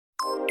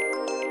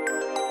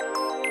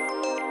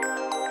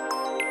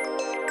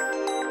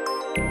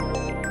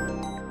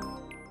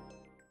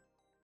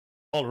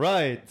All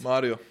right.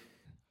 Mario,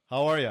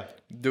 How are you?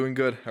 doing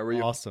good. How are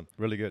you? Awesome.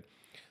 Really good.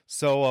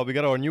 So we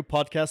got our new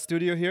podcast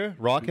studio here,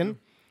 rocking.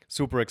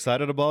 Super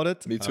excited about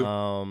it. Me too.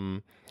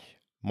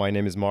 My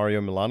name is Mario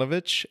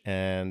Milanovic,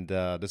 and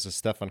this is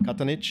Stefan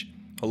Katanic.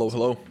 Hello,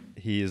 hello.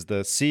 He is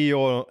the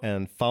CEO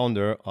and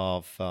founder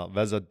of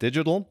Veza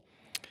Digital.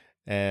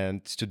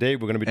 And today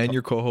we're going to be... And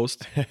your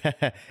co-host.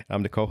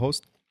 I'm the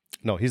co-host.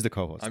 No, he's the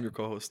co-host. I'm your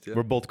co-host, yeah.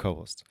 We're both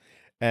co-hosts.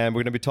 And we're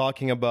going to be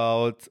talking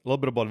about a little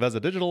bit about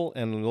Veza Digital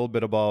and a little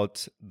bit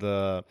about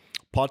the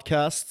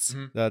podcasts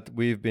that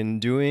we've been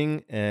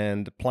doing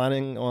and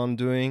planning on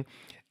doing,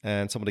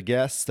 and some of the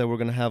guests that we're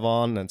going to have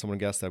on, and some of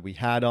the guests that we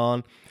had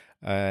on,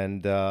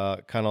 and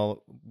kind of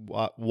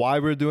why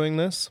we're doing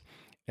this,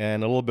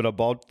 and a little bit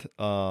about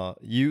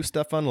you,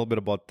 Stefan, a little bit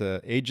about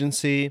the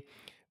agency, a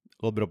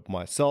little bit of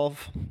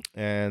myself,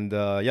 and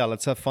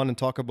let's have fun and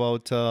talk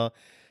about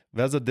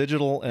Veza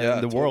Digital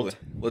and the world.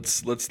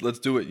 Let's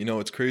do it. You know,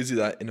 it's crazy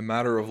that in a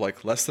matter of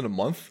like less than a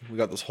month, we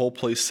got this whole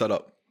place set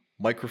up.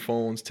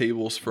 Microphones,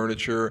 tables,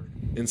 furniture,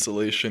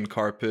 insulation,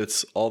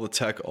 carpets, all the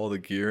tech, all the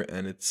gear,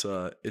 and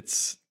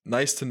it's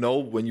nice to know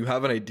when you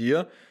have an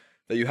idea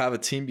that you have a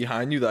team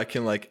behind you that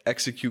can like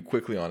execute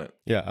quickly on it.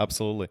 Yeah,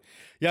 absolutely.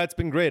 Yeah, it's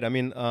been great. I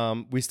mean,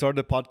 we started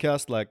the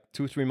podcast like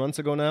 2-3 months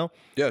ago now.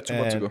 Yeah, 2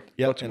 months ago.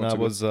 Yeah, and I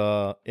was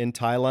in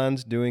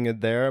Thailand doing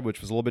it there, which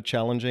was a little bit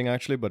challenging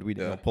actually, but we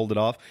pulled it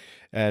off.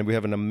 And we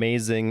have an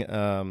amazing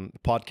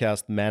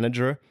podcast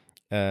manager,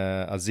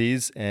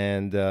 Aziz,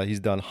 and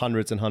he's done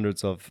hundreds and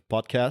hundreds of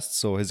podcasts,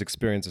 so his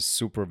experience is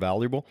super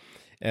valuable.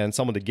 And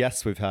some of the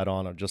guests we've had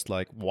on are just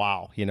like,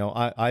 wow, you know,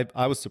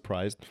 I was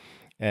surprised.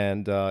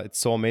 And it's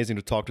so amazing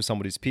to talk to some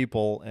of these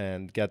people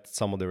and get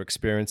some of their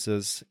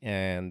experiences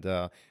and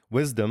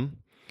wisdom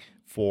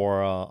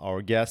for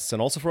our guests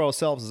and also for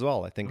ourselves as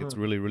well. I think it's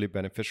really, really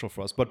beneficial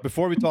for us. But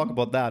before we talk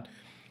about that,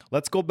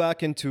 let's go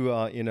back into,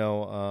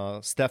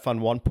 Stefan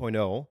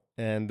 1.0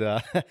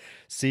 and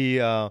see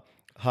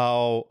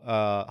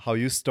how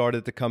you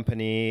started the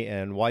company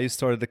and why you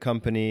started the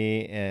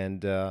company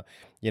and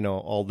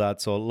all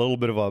that. So a little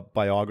bit of a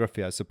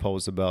biography, I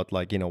suppose, about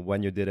like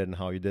when you did it and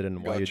how you did it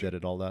and why you did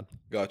it, all that.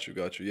 Got you.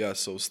 Yeah.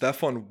 So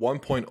Stefan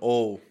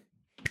 1.0.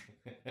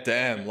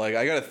 Damn, like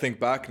I gotta think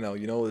back now.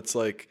 It's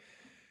like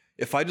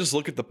if I just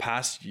look at the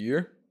past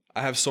year,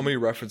 I have so many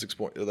reference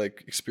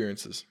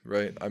experiences.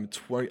 Right. I'm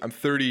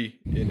 30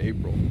 in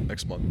April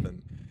next month,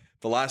 and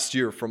the last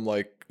year from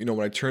when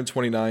I turned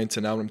 29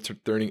 to now when I'm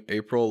turning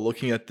April,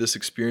 looking at this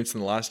experience in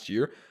the last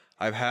year,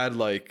 I've had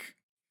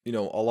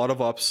a lot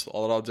of ups, a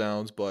lot of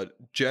downs, but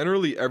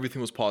generally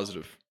everything was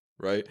positive,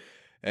 right?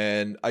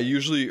 And I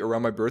usually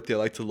around my birthday, I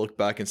like to look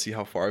back and see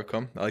how far I've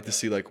come. I like to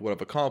see what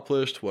I've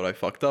accomplished, what I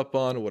fucked up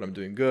on, what I'm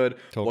doing good,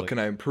 what can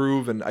I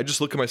improve, and I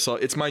just look at myself.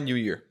 It's my new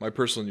year, my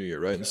personal new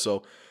year, right? And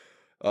so,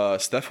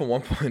 Stefan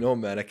 1.0,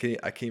 man, I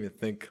can't even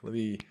think.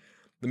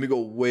 Let me go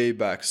way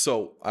back.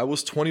 So I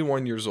was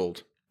 21 years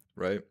old,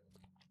 right?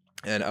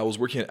 And I was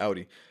working at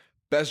Audi.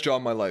 Best job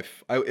of my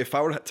life. If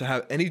I were to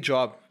have any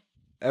job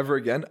ever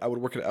again, I would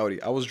work at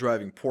Audi. I was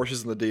driving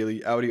Porsches in the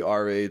daily, Audi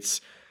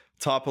R8s,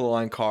 top of the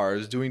line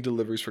cars, doing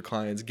deliveries for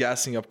clients,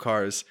 gassing up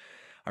cars.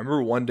 I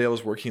remember one day I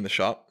was working in the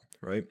shop,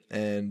 right?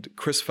 And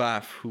Chris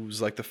Pfaff,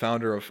 who's like the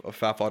founder of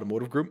Pfaff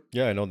Automotive Group.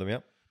 Yeah, I know them, yeah.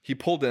 He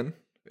pulled in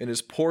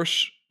his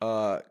Porsche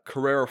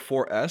Carrera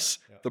 4S,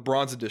 the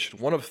bronze edition,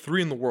 one of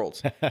 3 in the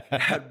world.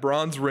 It had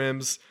bronze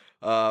rims,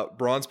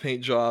 bronze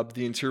paint job.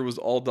 The interior was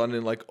all done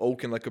in like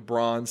oak and like a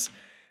bronze.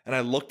 And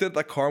I looked at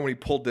that car when he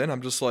pulled in.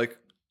 I'm just like,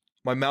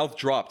 my mouth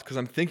dropped because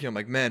I'm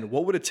like, man,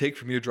 what would it take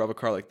for me to drive a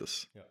car like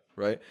this? Yeah.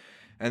 Right.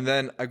 And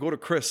then I go to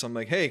Chris. I'm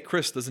like, hey,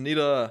 Chris, does it need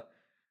a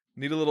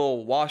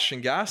little wash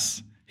and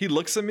gas? He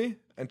looks at me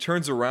and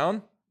turns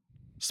around,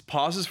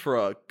 pauses for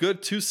a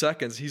good 2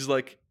 seconds. He's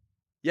like,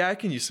 yeah, I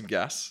can use some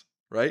gas.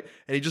 Right.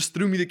 And he just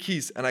threw me the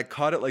keys and I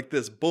caught it like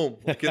this. Boom.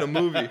 Like in a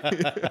movie.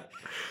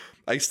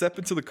 I step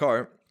into the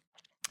car.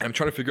 I'm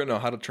trying to figure out now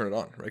how to turn it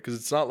on, right? Because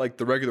it's not like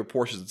the regular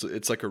Porsches.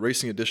 It's like a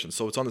racing edition.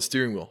 So it's on the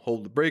steering wheel.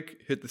 Hold the brake,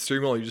 hit the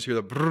steering wheel, and you just hear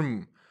the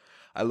brum.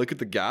 I look at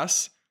the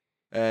gas,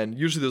 and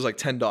usually there's like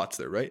 10 dots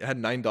there, right? It had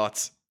 9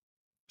 dots.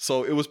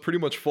 So it was pretty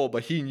much full,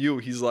 but he knew.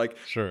 He's like,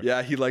 sure.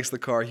 Yeah, he likes the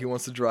car. He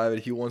wants to drive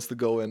it. He wants to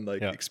go and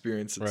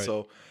experience it. Right.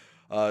 So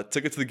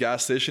took it to the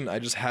gas station. I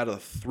just had a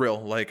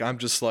thrill. Like I'm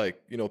just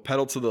like,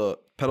 pedal to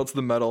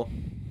the metal,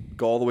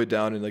 go all the way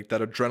down, and like that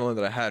adrenaline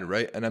that I had,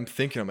 right? And I'm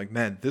like,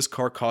 man, this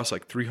car costs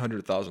like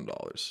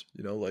 $300,000.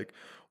 Like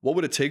what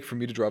would it take for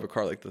me to drive a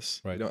car like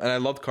this? Right. And I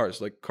loved cars.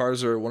 Like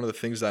cars are one of the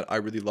things that I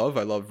really love.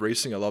 I love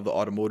racing. I love the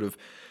automotive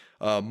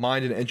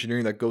mind and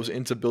engineering that goes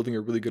into building a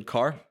really good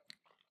car.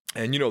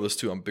 And this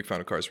too. I'm a big fan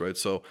of cars, right?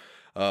 So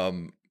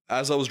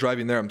as I was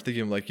driving there, I'm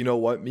thinking like, you know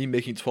what? Me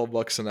making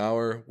 $12 an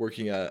hour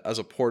working as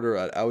a porter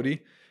at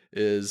Audi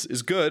is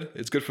good.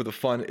 It's good for the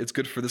fun. It's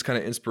good for this kind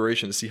of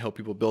inspiration to see how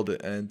people build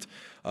it. And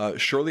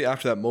shortly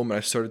after that moment,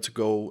 I started to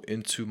go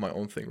into my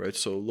own thing, right?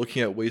 So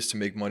looking at ways to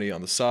make money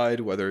on the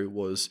side, whether it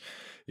was,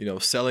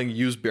 selling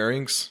used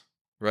bearings,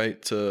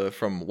 right,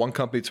 from one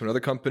company to another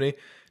company.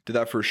 Did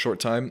that for a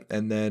short time,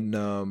 and then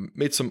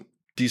made some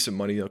decent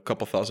money, a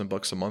couple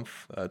 $1,000 a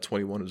month.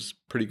 21 was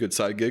a pretty good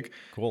side gig.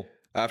 Cool.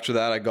 After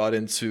that, I got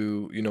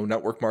into,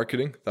 network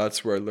marketing.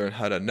 That's where I learned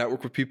how to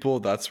network with people.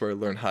 That's where I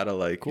learned how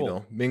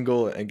to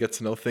mingle and get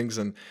to know things.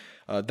 And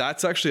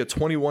that's actually at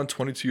 21,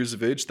 22 years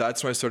of age.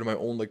 That's when I started my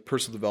own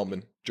personal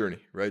development journey,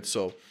 right?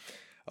 So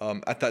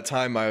at that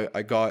time, I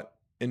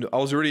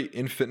was already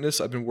in fitness.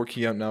 I've been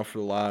working out now for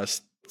the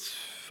last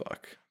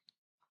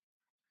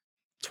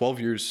 12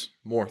 years,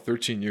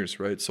 13 years,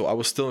 right? So I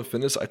was still in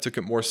fitness. I took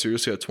it more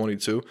seriously at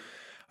 22.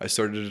 I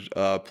started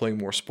playing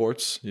more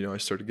sports. I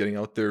started getting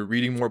out there,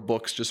 reading more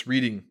books, just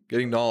reading,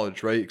 getting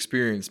knowledge, right?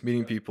 Experience,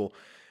 meeting people.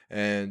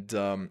 And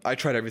I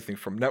tried everything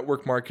from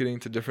network marketing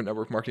to different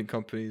network marketing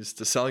companies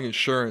to selling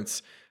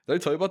insurance. Did I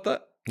tell you about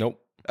that?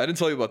 Nope. I didn't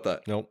tell you about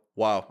that. Nope.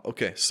 Wow.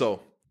 Okay.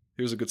 So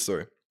here's a good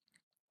story.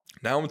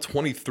 Now I'm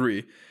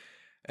 23.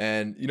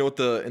 And you know what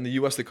in the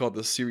US, they call it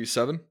the Series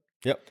 7?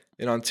 Yep.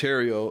 In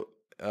Ontario,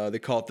 they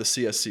call it the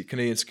CSC,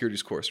 Canadian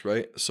Securities Course,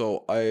 right?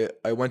 So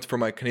I went for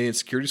my Canadian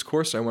Securities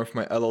course. I went for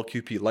my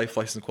LLQP, Life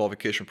License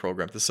Qualification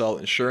Program, to sell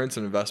insurance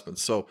and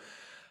investments. So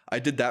I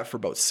did that for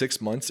about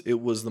 6 months. It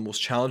was the most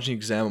challenging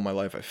exam of my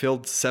life. I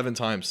failed 7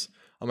 times.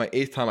 On my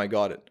 8th time, I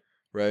got it,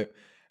 right?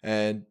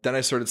 And then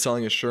I started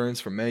selling insurance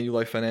from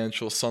Manulife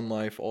Financial, Sun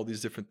Life, all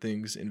these different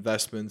things,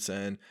 investments.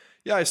 And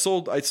yeah, I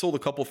sold a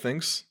couple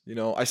things.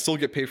 I still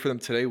get paid for them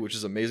today, which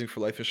is amazing for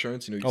life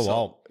insurance.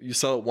 You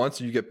sell it once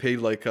and you get paid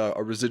like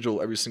a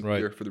residual every single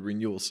year for the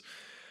renewals.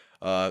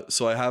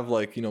 So I have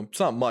it's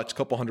not much, a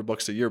couple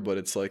 $100 a year, but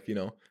it's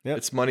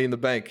it's money in the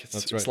bank.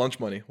 It's lunch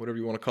money, whatever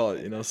you want to call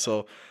it,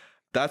 So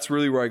that's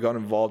really where I got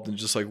involved in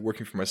just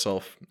working for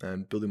myself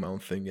and building my own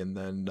thing. And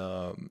then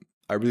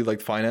I really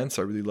liked finance.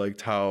 I really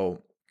liked how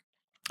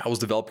I was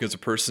developing as a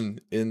person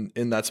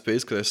in that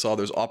space, because I saw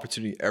there's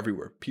opportunity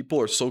everywhere. People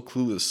are so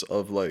clueless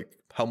of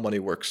how money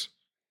works,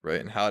 right?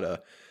 And how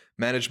to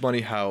manage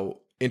money, how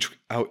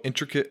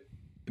intricate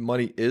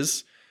money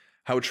is,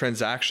 how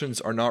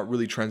transactions are not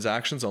really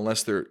transactions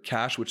unless they're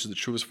cash, which is the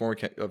truest form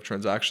of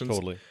transactions.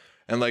 Totally.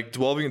 And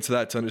delving into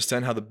that to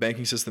understand how the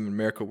banking system in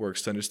America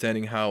works, to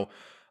understanding how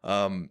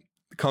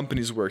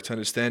companies work, to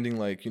understanding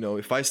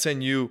if I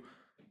send you,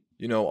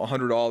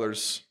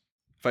 $100,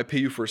 if I pay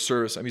you for a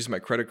service, I'm using my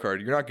credit card,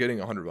 you're not getting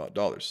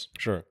 $100.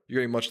 Sure.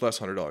 You're getting much less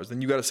 $100.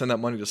 Then you got to send that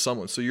money to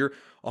someone. So you're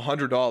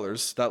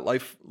 $100, that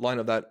lifeline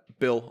of that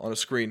bill on a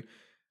screen,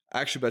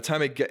 actually by the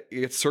time it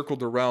gets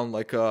circled around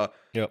like a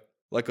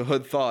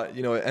hood thought,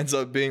 it ends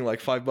up being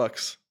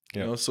 $5.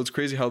 So it's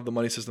crazy how the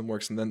money system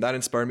works. And then that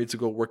inspired me to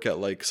go work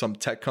at some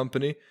tech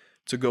company,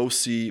 to go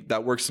see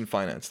that works in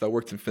finance, that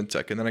worked in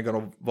fintech. And then I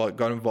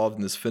got involved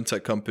in this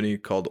fintech company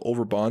called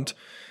Overbond.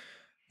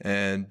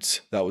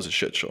 And that was a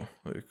shit show.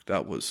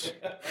 That was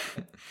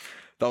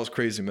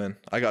crazy, man.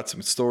 I got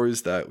some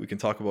stories that we can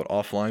talk about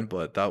offline,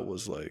 but that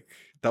was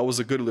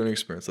a good learning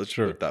experience. Let's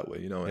put it that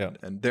way,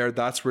 And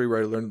that's where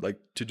I learned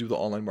to do the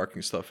online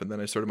marketing stuff. And then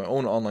I started my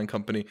own online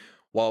company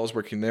while I was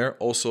working there,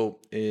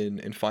 also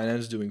in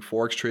finance, doing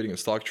Forex trading and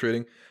stock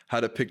trading, how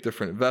to pick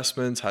different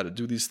investments, how to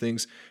do these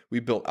things.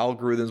 We built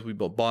algorithms, we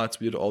built bots,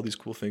 we did all these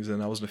cool things.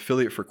 And I was an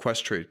affiliate for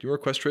Questrade. Do you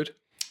remember Questrade?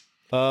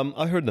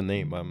 I heard the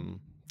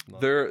name.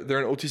 They're an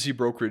OTC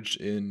brokerage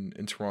in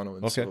Toronto.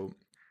 And so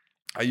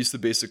I used to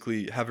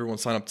basically have everyone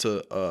sign up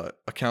to an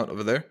account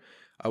over there.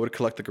 I would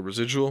collect a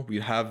residual.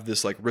 We'd have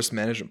this risk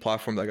management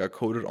platform that got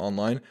coded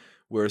online,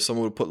 where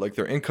someone would put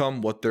their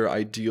income, what their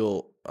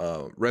ideal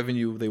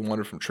revenue they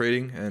wanted from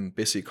trading, and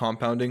basically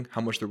compounding,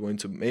 how much they're willing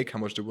to make, how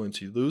much they're willing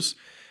to lose.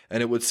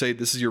 And it would say,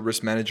 this is your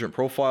risk management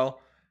profile.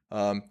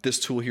 This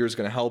tool here is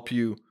going to help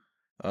you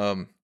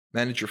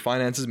manage your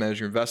finances, manage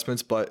your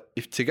investments. But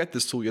to get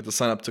this tool, you have to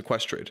sign up to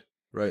Questrade.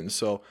 Right. And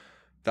so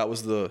that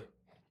was the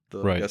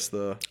I guess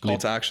the call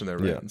to action there.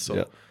 Right. Yeah, and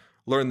so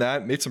learned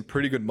that, made some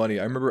pretty good money.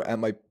 I remember at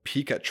my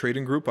peak at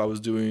Trading Group, I was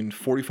doing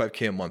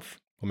 $45K a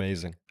month.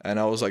 Amazing. And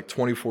I was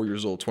 24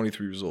 years old,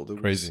 23 years old.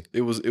 Crazy.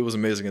 It was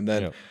amazing. And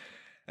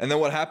then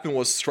what happened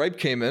was Stripe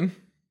came in,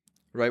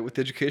 right, with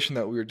the education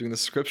that we were doing the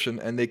subscription,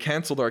 and they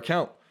canceled our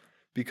account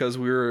because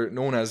we were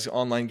known as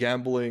online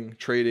gambling,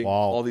 trading,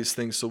 all these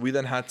things. So we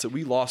then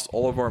we lost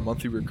all of our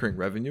monthly recurring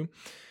revenue.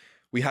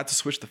 We had to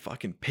switch to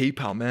fucking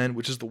PayPal, man,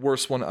 which is the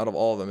worst one out of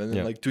all of them. And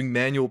then doing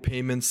manual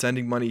payments,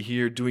 sending money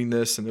here, doing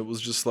this. And it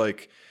was just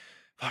fuck,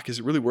 is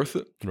it really worth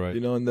it? Right.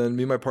 And then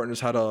me and my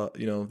partners had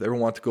everyone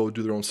wanted to go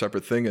do their own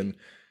separate thing. And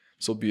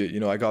so be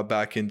it. I got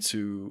back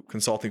into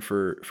consulting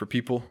for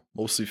people,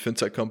 mostly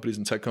fintech companies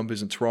and tech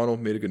companies in Toronto,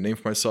 made a good name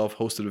for myself,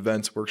 hosted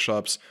events,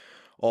 workshops,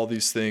 all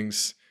these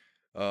things.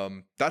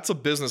 That's a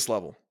business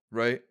level,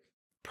 right?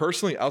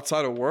 Personally,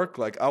 outside of work,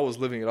 I was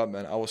living it up,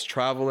 man. I was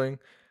traveling.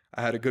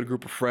 I had a good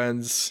group of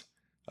friends.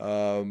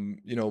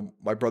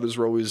 My brothers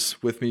were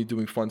always with me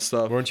doing fun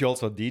stuff. Weren't you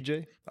also a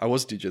DJ? I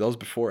was DJ. That was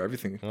before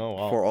everything. Oh,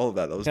 wow. Before all of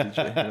that was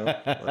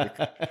DJ.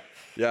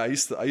 I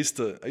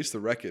used to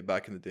wreck it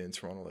back in the day in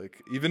Toronto.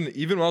 Even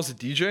when I was a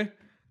DJ,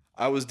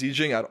 I was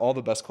DJing at all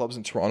the best clubs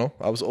in Toronto.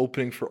 I was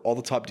opening for all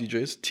the top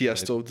DJs.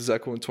 Tiesto,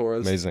 Dzeko and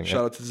Torres. Amazing.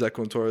 Shout out to Dzeko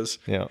and Torres.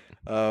 Yeah.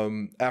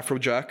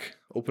 Afrojack,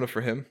 open up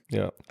for him.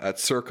 Yeah. At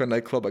Circa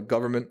nightclub at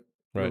Government.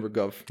 Right. Remember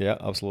Gov? Yeah,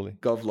 absolutely.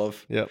 Gov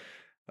love. Yeah.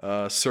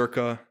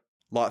 Circa,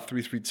 Lot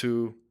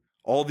 332.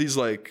 All these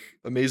like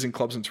amazing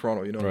clubs in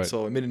Toronto, you know. Right.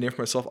 So I made a name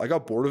for myself. I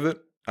got bored of it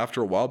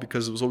after a while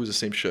because it was always the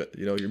same shit.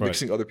 You know, you're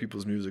mixing other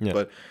people's music. Yeah.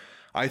 But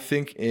I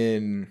think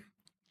in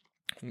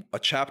a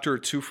chapter or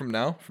two from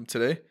now, from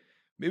today,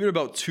 maybe in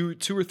about two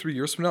or 3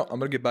 years from now, I'm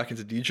gonna get back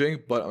into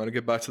DJing, but I'm gonna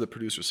get back to the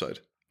producer side.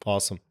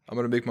 Awesome. I'm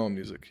gonna make my own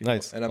music.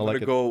 Nice. And I'm gonna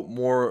go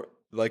more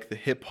like the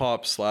hip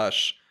hop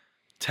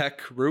 /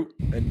 tech route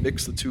and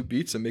mix the two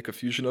beats and make a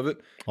fusion of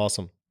it.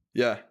 Awesome.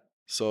 Yeah.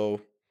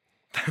 So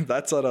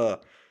that's at a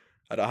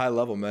high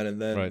level, man.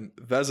 And then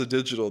Veza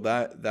Digital,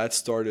 that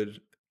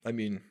started, I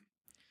mean,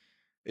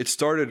 it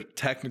started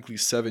technically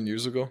 7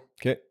 years ago.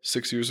 Okay.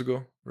 6 years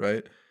ago,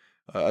 right?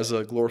 As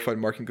a glorified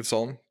marketing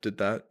consultant, did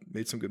that,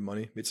 made some good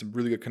money, made some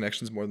really good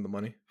connections more than the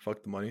money.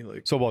 Fuck the money.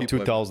 Like, so about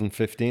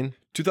 2015?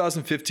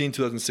 2015,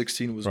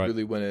 2016 was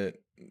really when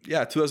it,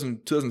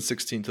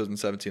 2016,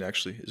 2017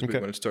 actually is really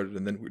when it started.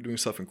 And then we were doing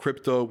stuff in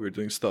crypto. We were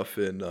doing stuff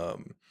in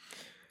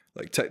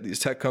like these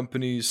tech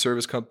companies,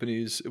 service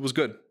companies. It was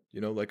good.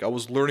 You know, like I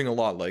was learning a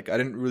lot. Like I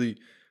didn't really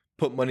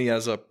put money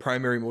as a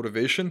primary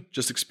motivation,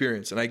 just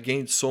experience. And I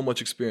gained so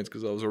much experience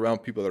because I was around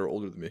people that are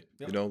older than me,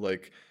 you know,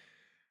 like,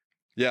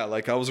 yeah,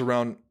 like I was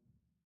around,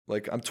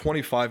 like I'm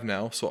 25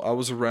 now. So I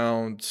was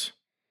around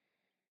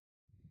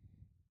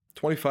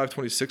 25,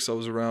 26. I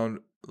was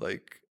around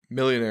like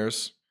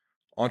millionaires,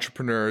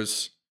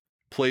 entrepreneurs,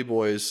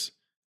 playboys,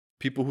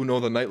 people who know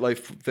the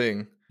nightlife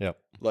thing. Yeah.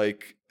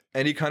 Like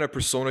any kind of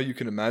persona you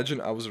can imagine,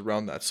 I was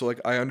around that. So like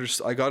I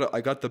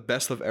got the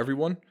best of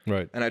everyone.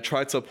 Right. And I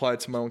tried to apply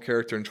it to my own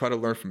character and try to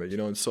learn from it, you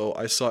know? And so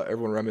I saw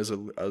everyone around me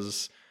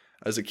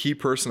as a key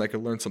person I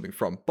could learn something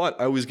from. But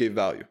I always gave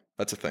value.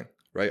 That's a thing,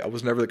 right? I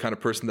was never the kind of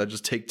person that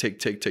just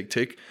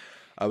take.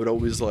 I would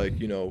always like,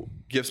 you know,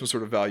 give some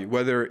sort of value,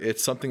 whether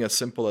it's something as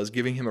simple as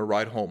giving him a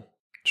ride home.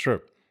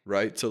 Sure.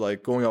 Right? To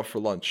like going out for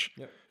lunch,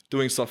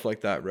 doing stuff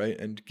like that, right?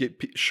 And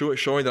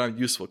showing that I'm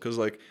useful. Because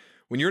like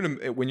when you're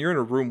in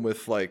a room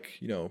with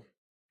like, you know,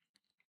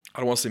 I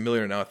don't want to say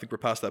millionaire now, I think we're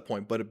past that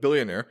point, but a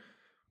billionaire,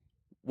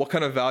 what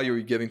kind of value are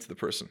you giving to the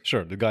person?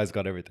 Sure, the guy's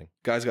got everything.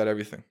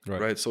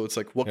 Right? So it's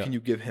like, what can you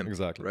give him?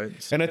 Exactly.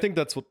 Right? So, and I think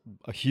that's what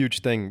a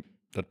huge thing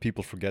that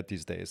people forget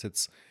these days.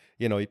 It's,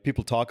 you know,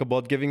 people talk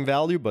about giving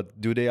value,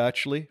 but do they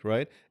actually,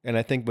 right? And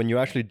I think when you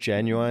actually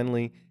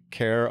genuinely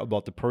care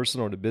about the person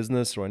or the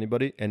business or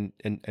anybody and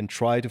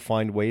try to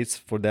find ways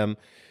for them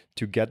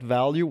to get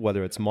value,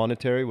 whether it's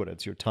monetary, whether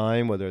it's your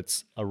time, whether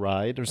it's a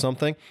ride or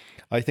something,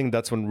 I think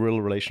that's when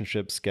real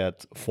relationships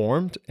get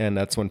formed. And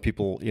that's when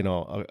people, you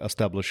know,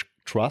 establish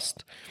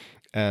trust.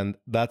 And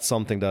that's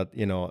something that,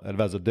 you know, at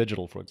Veza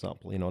Digital, for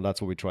example, you know,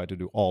 that's what we try to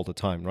do all the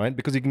time, right?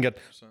 Because you can get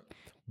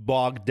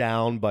bogged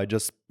down by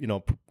just, you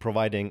know,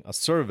 providing a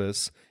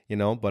service, you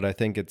know, but I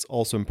think it's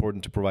also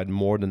important to provide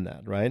more than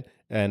that, right?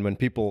 And when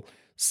people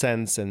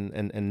sense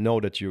and know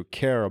that you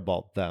care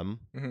about them,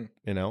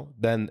 you know,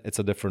 then it's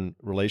a different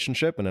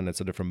relationship and then it's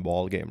a different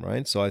ball game,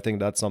 right? So I think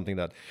that's something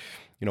that,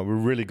 you know, we're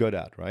really good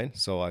at, right?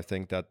 So I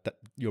think that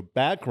your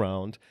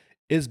background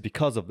is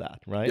because of that,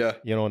 right? Yeah.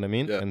 You know what I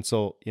mean? Yeah. And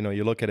so, you know,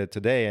 you look at it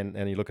today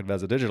and you look at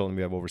Veza Digital and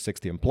we have over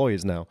 60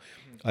 employees now.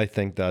 I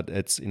think that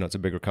it's, you know, it's a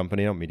bigger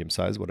company now, medium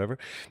size, whatever.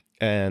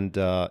 And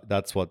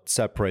that's what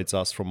separates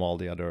us from all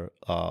the other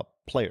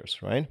players,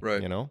 right?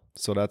 Right. You know,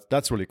 so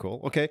that's really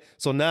cool. Okay.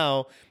 So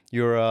now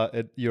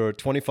you're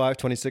 25,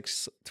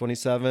 26,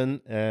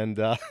 27 and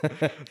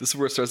this is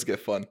where it starts to get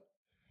fun.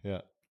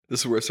 Yeah.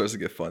 This is where it starts to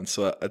get fun.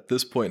 So at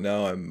this point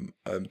now I'm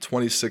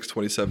 26,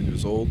 27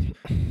 years old.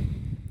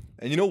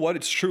 And you know what?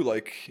 It's true.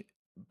 Like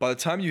by the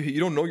time you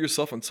don't know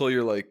yourself until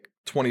you're like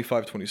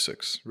 25,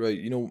 26, right?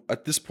 You know,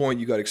 at this point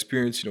you got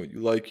experience, you know what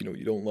you like, you know what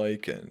you don't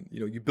like. And, you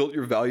know, you built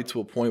your value to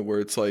a point where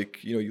it's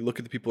like, you know, you look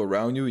at the people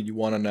around you and you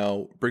want to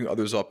now bring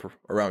others up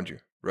around you,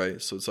 right?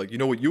 So it's like, you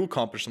know what you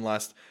accomplished in the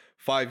last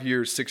 5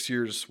 years, 6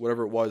 years,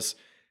 whatever it was,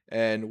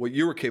 and what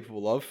you were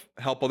capable of,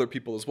 help other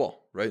people as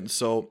well, right? And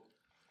so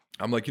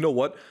I'm like, you know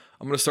what?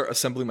 I'm going to start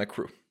assembling my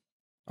crew.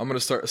 I'm going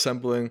to start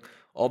assembling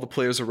all the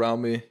players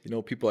around me, you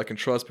know, people I can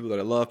trust, people that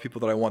I love, people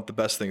that I want the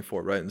best thing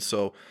for, right? And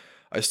so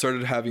I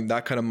started having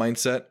that kind of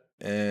mindset.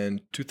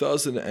 And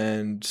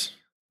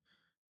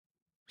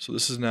so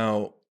this is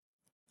now,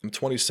 I'm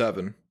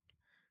 27.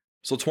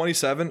 So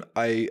 27,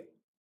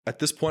 at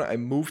this point I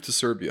moved to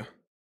Serbia,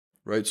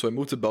 right? So I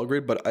moved to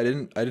Belgrade, but I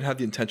didn't have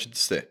the intention to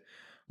stay. I'm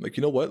like,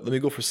 you know what? Let me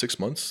go for 6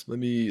 months. Let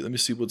me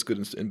see what's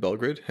good in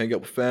Belgrade, hang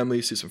out with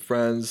family, see some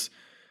friends,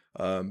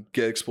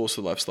 get exposed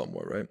to the lifestyle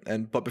more,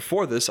 right? But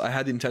before this, I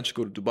had the intention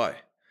to go to Dubai.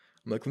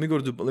 I'm like, let me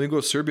go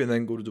to Serbia and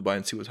then go to Dubai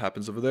and see what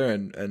happens over there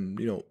and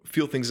you know,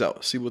 feel things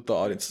out, see what the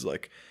audience is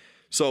like.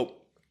 So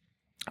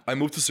I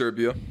moved to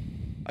Serbia.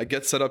 I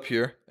get set up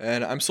here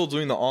and I'm still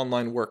doing the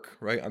online work,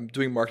 right? I'm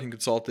doing marketing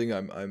consulting.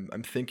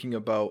 I'm thinking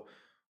about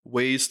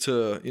ways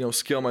to, you know,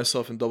 scale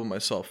myself and double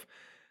myself.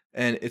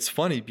 And it's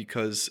funny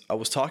because I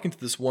was talking to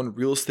this one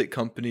real estate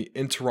company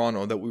in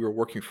Toronto that we were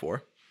working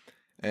for,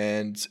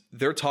 and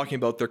they're talking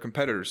about their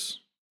competitors,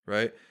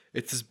 right?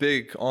 It's this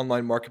big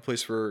online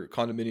marketplace for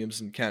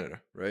condominiums in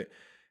Canada, right?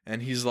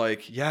 And he's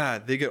like, yeah,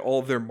 they get all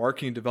of their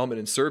marketing and development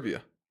in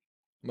Serbia.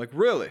 I'm like,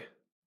 really?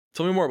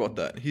 Tell me more about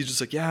that. And he's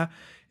just like, yeah,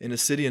 in a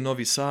city in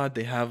Novi Sad,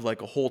 they have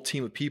like a whole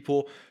team of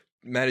people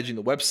managing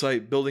the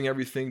website, building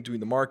everything, doing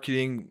the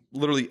marketing,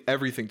 literally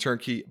everything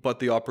turnkey, but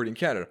they operate in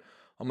Canada.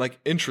 I'm like,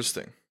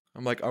 interesting.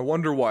 I'm like, I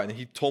wonder why. And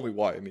he told me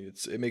why. I mean,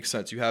 it makes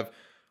sense. You have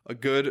a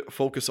good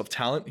focus of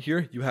talent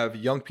here. You have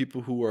young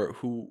people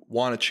who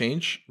want to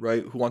change,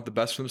 right? Who want the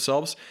best for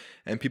themselves,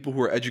 and people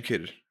who are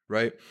educated,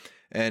 right?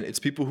 And it's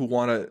people who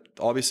want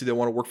to, obviously they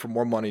want to work for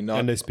more money,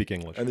 and they speak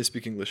English. And they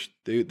speak English.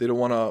 They don't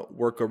want to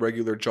work a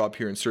regular job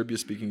here in Serbia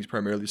speaking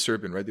primarily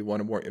Serbian, right? They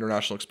want a more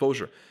international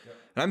exposure. Yeah.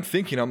 And I'm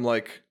thinking, I'm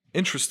like,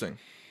 interesting.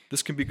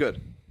 This can be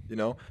good, you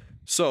know?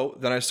 So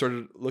then I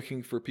started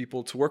looking for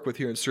people to work with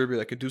here in Serbia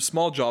that could do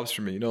small jobs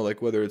for me, you know,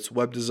 like whether it's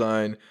web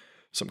design,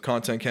 some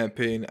content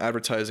campaign,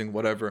 advertising,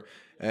 whatever.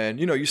 And,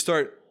 you know, you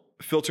start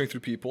filtering through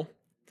people.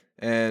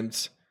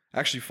 And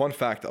actually, fun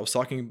fact, I was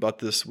talking about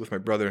this with my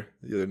brother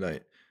the other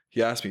night.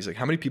 He asked me, he's like,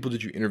 how many people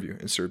did you interview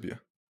in Serbia?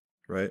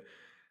 Right?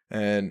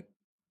 And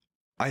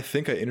I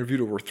think I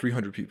interviewed over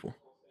 300 people,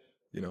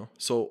 you know?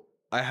 So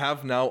I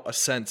have now a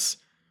sense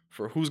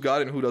for who's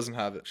got it and who doesn't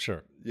have it.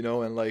 Sure. You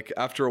know, and like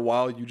after a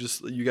while,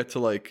 you get to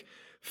like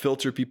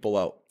filter people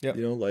out. Yeah.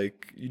 You know,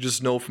 like you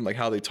just know from like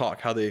how they talk,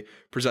 how they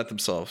present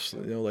themselves.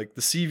 You know, like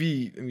the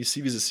CV, I mean,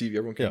 CV is a CV.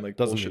 Everyone can like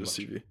bullshit a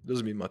CV. It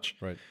doesn't mean much.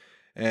 Right.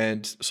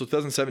 And so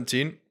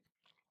 2017,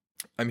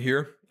 I'm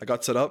here. I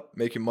got set up,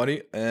 making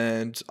money,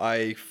 and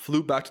I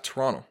flew back to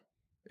Toronto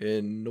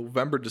in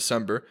November,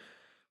 December.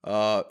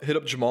 Hit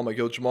up Jamal. I'm like,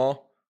 yo,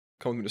 Jamal,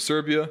 come with me to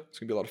Serbia. It's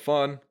gonna be a lot of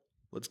fun.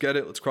 Let's get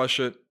it. Let's crush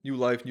it. New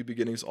life, new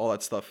beginnings, all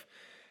that stuff.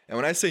 And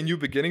when I say new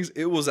beginnings,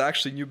 it was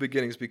actually new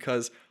beginnings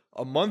because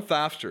a month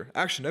after,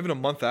 actually not even a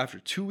month after,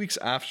 2 weeks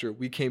after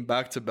we came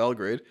back to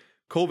Belgrade,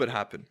 COVID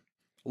happened.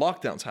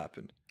 Lockdowns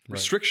happened.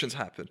 Restrictions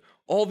happened.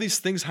 All these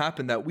things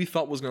happened that we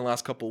thought was going to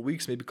last a couple of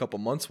weeks, maybe a couple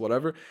of months,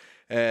 whatever.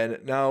 And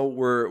now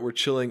we're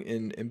chilling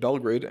in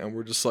Belgrade, and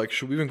we're just like,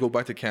 should we even go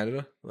back to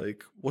Canada?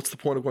 Like, what's the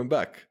point of going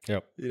back?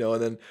 Yep. You know,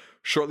 and then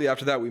shortly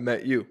after that, we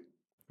met you,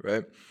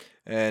 right?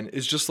 And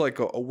it's just like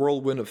a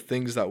whirlwind of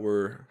things that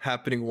were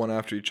happening one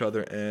after each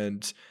other.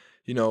 And,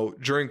 you know,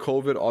 during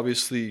COVID,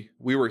 obviously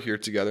we were here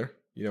together,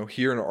 you know,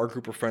 here in our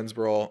group of friends,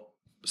 we're all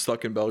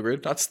stuck in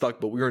Belgrade, not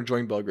stuck, but we were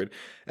enjoying Belgrade.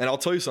 And I'll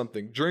tell you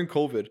something, during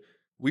COVID,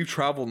 we've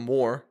traveled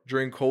more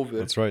during COVID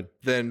That's right.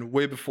 than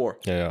way before.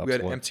 Yeah, we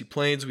had empty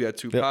planes. We had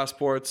 2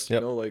 passports, you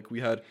know, like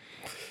we had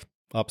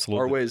absolutely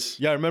our ways.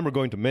 Yeah, I remember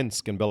going to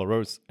Minsk in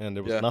Belarus and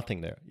there was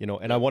nothing there, you know,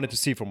 and I wanted to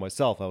see for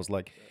myself. I was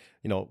like,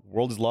 you know,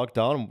 world is locked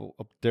down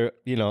up there,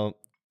 you know,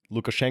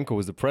 Lukashenko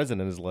is the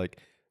president, is like,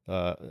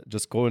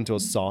 just go into a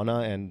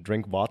sauna and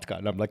drink vodka.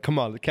 And I'm like, come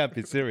on, it can't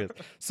be serious.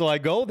 So I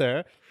go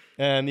there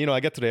and, you know,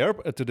 I get to the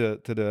airport, to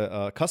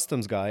the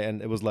customs guy,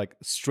 and it was like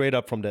straight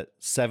up from the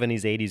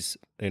 70s, 80s,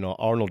 you know,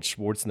 Arnold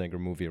Schwarzenegger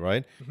movie,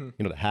 right? Mm-hmm.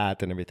 You know, the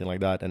hat and everything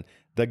like that. And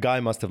the guy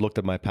must have looked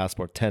at my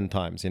passport 10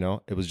 times, you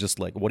know? It was just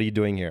like, what are you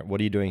doing here?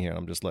 What are you doing here? And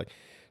I'm just like,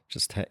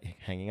 just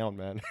hanging out,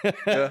 man.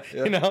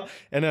 You know?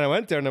 And then I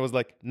went there and there was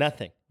like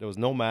nothing. There was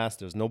no mask.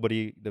 There's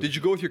nobody. Did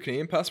you go with your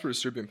Canadian passport or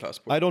Serbian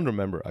passport? I don't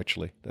remember,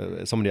 actually.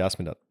 Somebody asked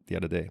me that the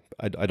other day.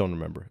 I don't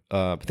remember.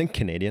 I think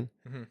Canadian.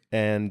 Mm-hmm.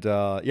 And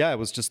yeah, it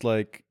was just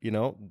like, you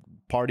know,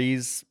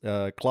 parties,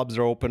 clubs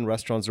are open,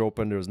 restaurants are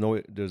open. There's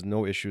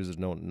no issues. There's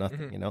no nothing,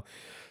 mm-hmm. you know?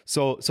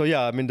 So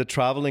yeah, I mean, the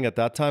traveling at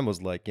that time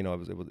was like, you know,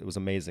 it was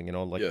amazing, you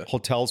know, like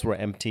hotels were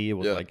empty. It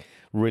was like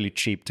really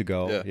cheap to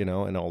go, you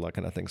know, and all that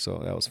kind of thing.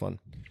 So that was fun.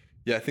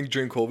 Yeah, I think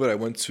during COVID, I've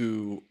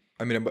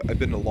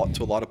been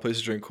to a lot of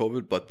places during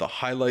COVID, but the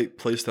highlight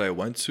place that I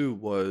went to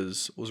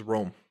was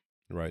Rome.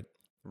 Right.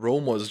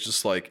 Rome was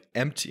just like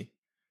empty.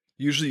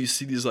 Usually you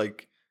see these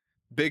like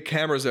big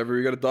cameras everywhere.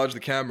 You got to dodge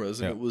the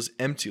cameras, and it was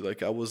empty.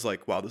 Like I was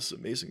like, wow, this is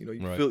amazing. You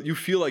know, you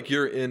feel like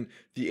you're in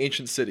the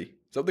ancient city.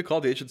 Is that what they call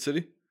it, the ancient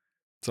city?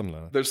 Something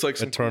like that. There's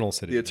like Eternal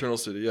City. The Eternal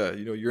City, yeah.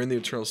 You know, you're in the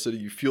Eternal City.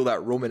 You feel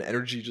that Roman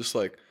energy just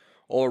like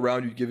all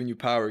around you, giving you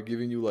power,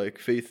 giving you like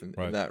faith in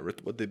that,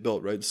 what they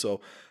built, right?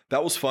 So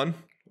that was fun.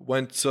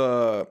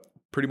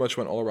 Pretty much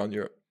went all around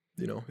Europe.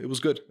 You know, it was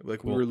good.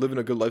 Like we were living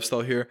a good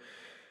lifestyle here.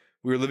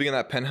 We were living in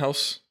that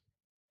penthouse.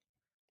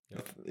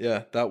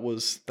 Yeah, that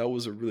was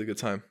a really good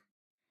time.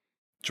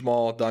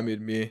 Jamal, Dami,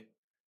 and me.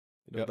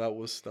 You know, that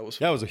was fun.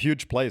 Yeah, it was a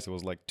huge place. It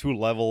was like 2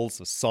 levels,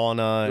 a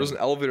sauna. There was an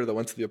elevator that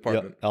went to the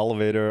apartment. Yeah,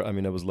 elevator. I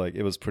mean, it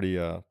was pretty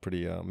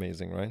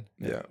amazing, right?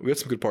 Yeah, we had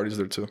some good parties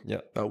there too.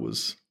 Yeah, that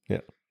was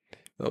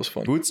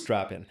fun.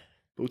 Bootstrapping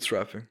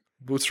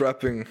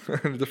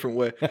in a different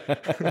way.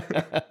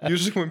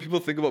 Usually when people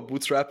think about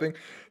bootstrapping,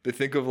 they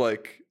think of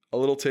like a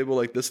little table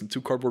like this and 2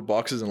 cardboard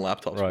boxes and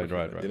laptops.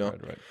 Right. You know,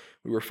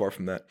 we were far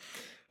from that.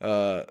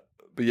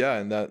 But yeah,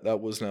 and that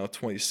was now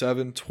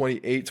 27,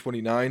 28,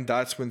 29.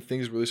 That's when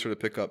things really started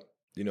to pick up,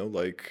 you know,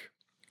 like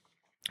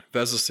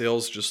Veza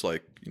sales just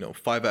like,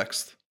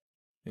 5x.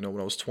 When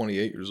I was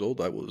 28 years old,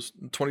 I was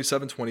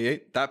 27,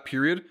 28. That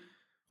period,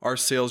 our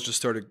sales just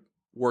started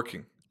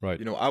working. Right.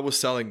 I was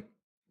selling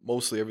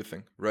mostly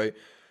everything, right?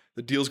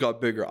 The deals got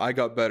bigger. I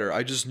got better.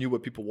 I just knew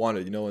what people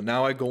wanted, and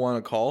now I go on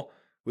a call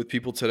with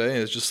people today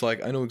and it's just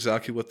like, I know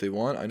exactly what they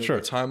want. I know their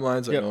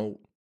timelines. Yep. I know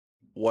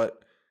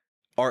what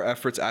our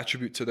efforts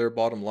attribute to their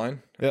bottom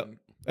line. Yeah.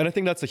 And I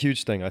think that's a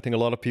huge thing. I think a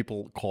lot of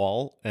people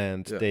call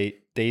and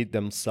they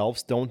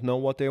themselves don't know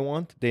what they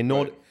want. They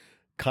know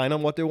kind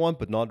of what they want,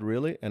 but not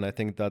really. And I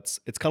think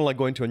it's kind of like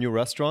going to a new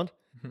restaurant,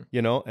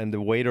 and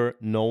the waiter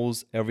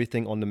knows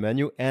everything on the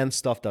menu and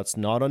stuff that's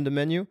not on the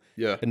menu.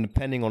 Yeah. And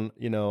depending on,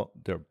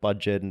 their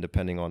budget and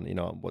depending on,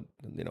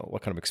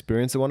 what kind of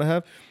experience they want to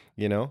have,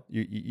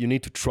 you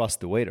need to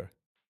trust the waiter.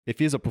 If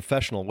he's a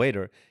professional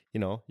waiter,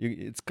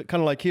 it's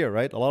kind of like here,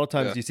 right? A lot of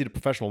times you see the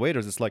professional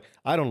waiters, it's like,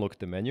 I don't look at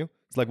the menu.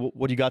 It's like,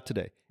 what do you got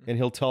today? And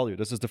he'll tell you,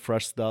 this is the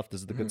fresh stuff.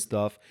 This is the good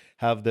stuff.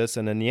 Have this.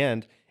 And in the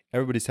end,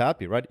 everybody's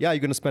happy, right? Yeah,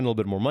 you're going to spend a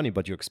little bit more money,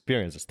 but your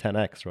experience is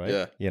 10x,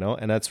 right? Yeah.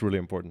 And that's really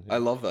important. I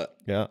love that.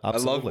 Yeah,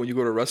 absolutely. I love when you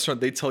go to a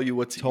restaurant, they tell you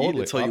what to eat,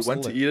 they tell you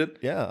when to eat it.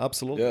 Yeah,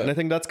 absolutely. Yeah. And I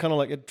think that's kind of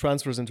like, it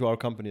transfers into our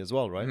company as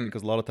well, right?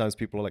 Because a lot of times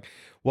people are like,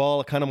 well,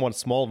 I kind of want a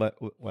small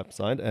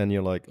website. And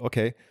you're like,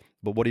 okay,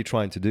 but what are you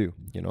trying to do?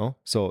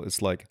 So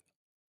it's like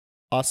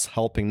us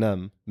helping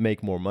them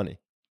make more money.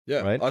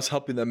 Yeah, right? Us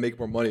helping them make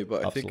more money.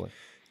 But I think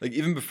like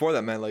even before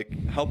that, man,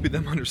 like helping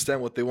them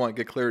understand what they want,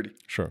 get clarity.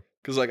 Sure.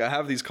 Because like I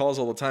have these calls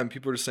all the time.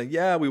 People are just saying,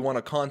 yeah, we want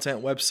a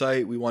content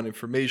website. We want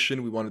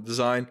information. We want a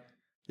design.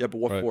 Yeah, but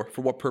what for?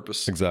 For what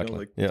purpose?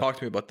 Exactly. Talk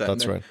to me about that.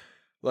 That's right.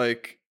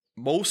 Like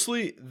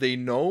mostly they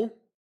know,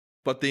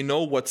 but they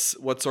know what's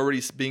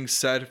already being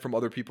said from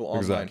other people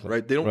online,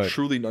 right? They don't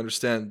truly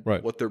understand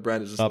what their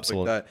brand is and stuff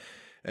like that.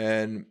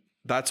 And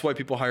that's why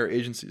people hire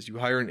agencies. You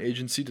hire an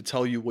agency to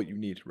tell you what you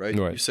need, right?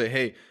 You say,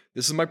 hey,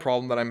 this is my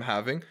problem that I'm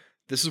having.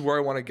 This is where I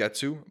want to get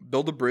to.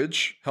 Build a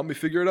bridge. Help me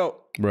figure it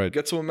out. Right.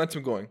 Get some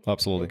momentum going.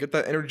 Absolutely. Get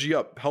that energy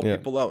up. Help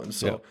people out. And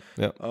so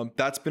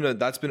that's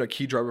been a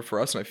key driver for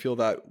us. And I feel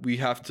that we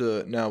have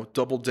to now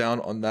double down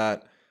on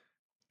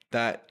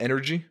that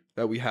energy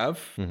that we have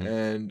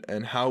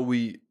and how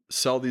we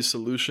sell these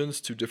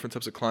solutions to different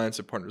types of clients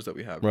and partners that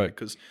we have. Right.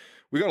 Because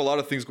we got a lot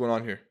of things going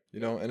on here,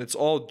 and it's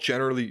all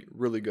generally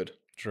really good.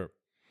 Sure.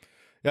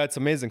 Yeah, it's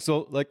amazing.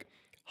 So like,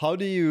 how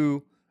do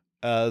you,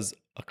 as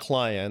a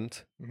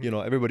client,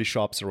 everybody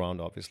shops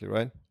around, obviously,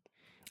 right?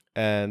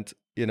 And,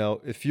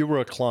 if you were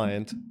a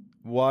client,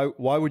 why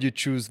would you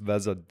choose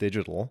Veza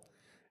Digital?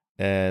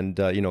 And,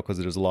 because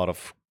there's a lot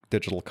of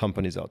digital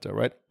companies out there,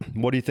 right?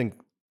 What do you think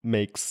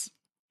makes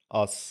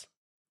us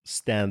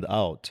stand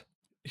out?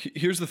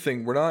 Here's the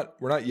thing. We're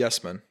not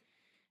yes men,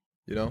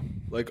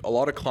 like a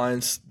lot of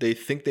clients, they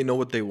think they know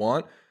what they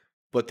want,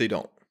 but they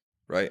don't.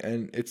 Right.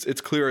 And it's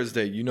clear as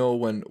day,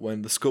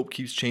 when the scope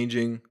keeps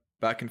changing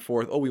back and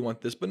forth, oh, we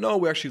want this, but no,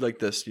 we actually like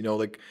this,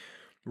 like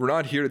we're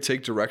not here to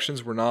take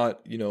directions. We're not,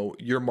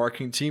 your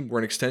marketing team. We're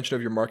an extension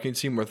of your marketing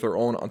team with their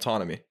own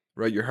autonomy,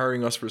 right? You're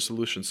hiring us for a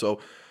solution. So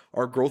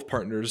our growth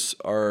partners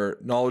are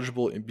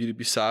knowledgeable in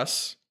B2B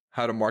SaaS,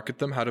 how to market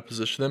them, how to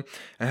position them,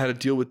 and how to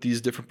deal with these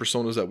different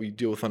personas that we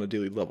deal with on a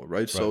daily level,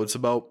 right? So it's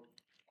about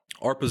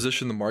our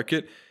position in the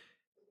market.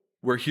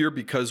 We're here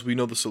because we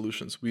know the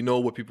solutions. We know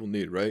what people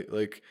need, right?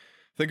 Like,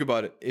 think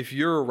about it. If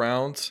you're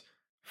around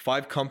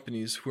 5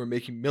 companies who are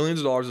making millions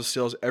of dollars of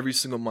sales every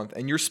single month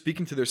and you're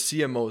speaking to their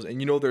CMOs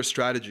and their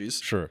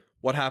strategies,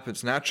 what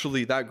happens?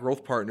 Naturally, that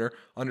growth partner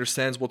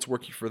understands what's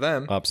working for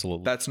them.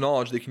 Absolutely. That's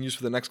knowledge they can use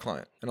for the next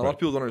client. And a lot of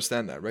people don't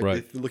understand that,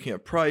 right? They're looking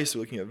at price, they're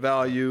looking at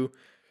value.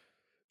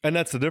 And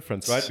that's the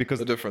difference, right? Because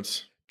the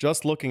difference.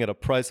 Just looking at a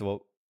price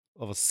of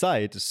a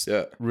site is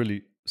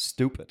really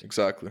stupid.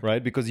 Exactly.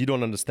 Right? Because you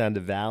don't understand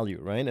the value,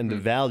 right? And the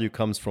value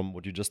comes from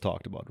what you just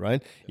talked about,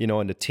 right?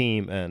 And the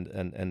team and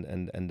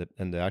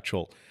the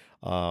actual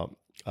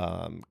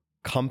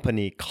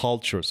company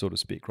culture, so to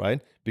speak,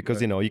 right?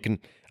 Because you can,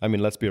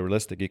 let's be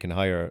realistic, you can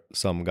hire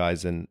some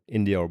guys in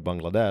India or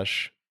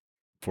Bangladesh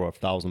for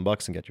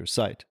 $1,000 and get your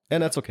site.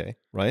 And that's okay,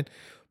 right?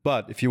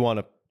 But if you want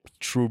a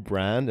true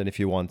brand and if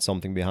you want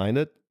something behind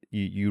it,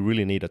 you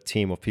really need a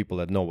team of people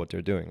that know what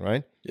they're doing,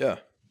 right? Yeah.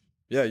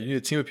 Yeah, you need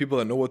a team of people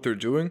that know what they're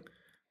doing,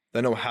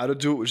 that know how to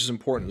do it, which is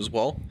important as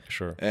well.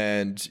 Sure.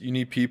 And you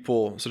need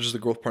people such as the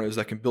growth partners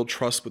that can build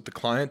trust with the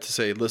client to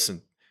say,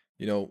 listen,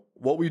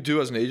 what we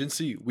do as an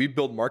agency, we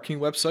build marketing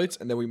websites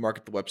and then we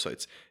market the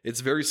websites.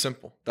 It's very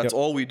simple. That's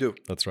all we do.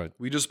 That's right.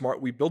 We just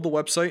we build the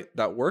website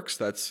that works,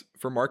 that's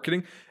for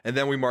marketing, and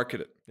then we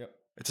market it. Yep.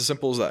 It's as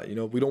simple as that.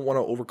 We don't want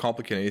to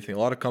overcomplicate anything. A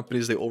lot of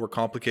companies, they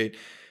overcomplicate.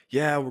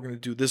 Yeah, we're going to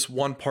do this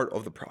one part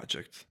of the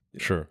project.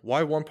 Sure.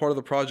 Why one part of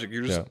the project?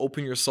 You're just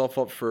opening yourself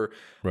up for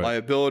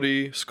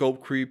liability,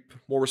 scope creep,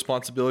 more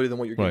responsibility than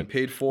what you're getting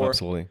paid for.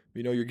 Absolutely.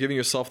 You're giving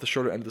yourself the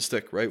shorter end of the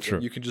stick, right? Sure.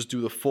 When you can just do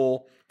the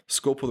full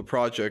scope of the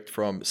project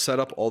from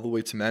setup all the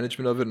way to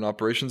management of it and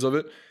operations of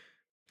it.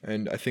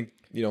 And I think,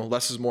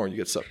 less is more. You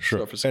get stuff for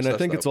success. And I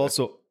think it's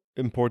also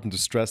important to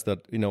stress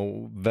that,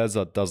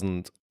 Veza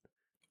doesn't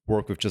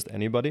work with just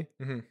anybody.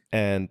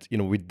 And,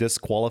 we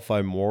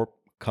disqualify more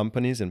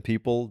companies and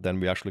people than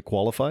we actually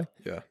qualify.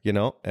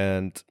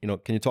 And,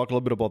 can you talk a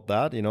little bit about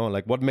that?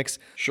 Like what makes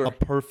a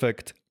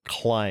perfect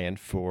client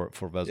for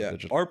Veza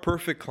Digital? Our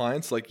perfect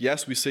clients, like,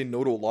 yes, we say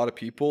no to a lot of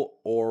people,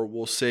 or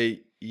we'll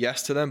say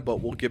yes to them,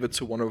 but we'll give it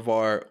to one of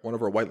our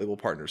white label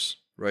partners,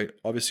 right?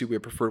 Obviously, we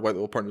have preferred white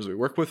label partners we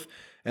work with,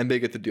 and they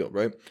get the deal,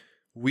 right?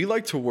 We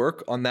like to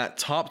work on that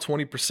top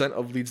 20%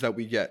 of leads that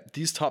we get.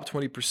 These top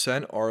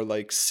 20% are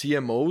like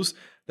CMOs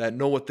that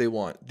know what they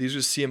want. These are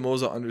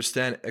CMOs that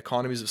understand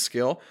economies of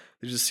scale.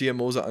 These are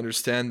CMOs that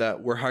understand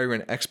that we're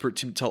hiring an expert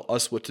team to tell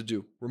us what to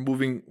do. We're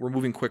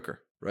moving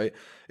quicker, right?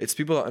 It's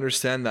people that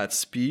understand that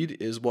speed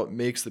is what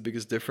makes the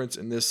biggest difference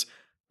in this,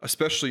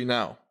 especially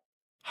now,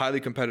 highly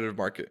competitive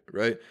market,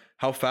 right?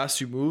 How fast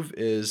you move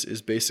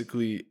is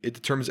basically, it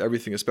determines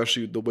everything,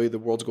 especially the way the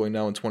world's going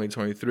now in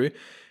 2023.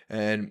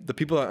 And the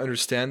people that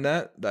understand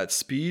that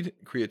speed,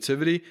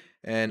 creativity,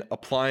 and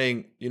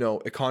applying,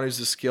 economies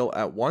of scale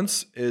at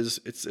once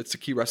it's a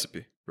key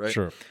recipe, right?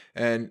 Sure.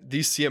 And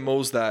these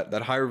CMOs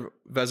that hire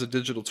Veza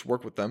Digital to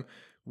work with them,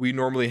 we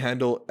normally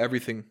handle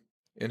everything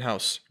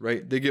in-house,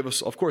 right? They give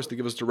us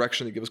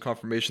direction, they give us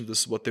confirmation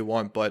this is what they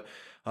want, but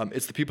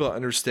it's the people that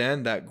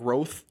understand that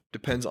growth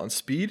depends on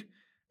speed,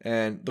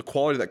 and the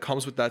quality that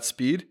comes with that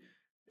speed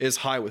is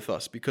high with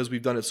us because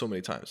we've done it so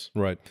many times.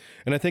 Right.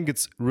 And I think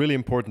it's really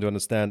important to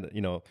understand,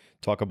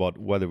 talk about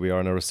whether we are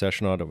in a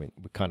recession or not. I mean,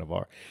 we kind of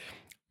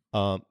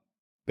are.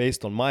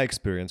 Based on my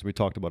experience, we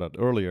talked about it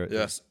earlier,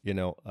 is,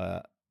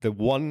 the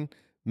one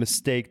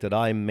mistake that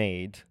I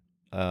made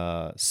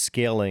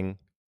scaling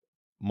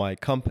my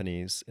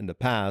companies in the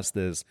past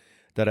is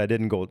that I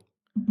didn't go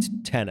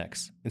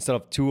 10x. Instead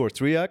of 2 or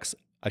 3x,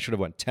 I should have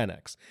went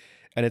 10x.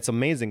 And it's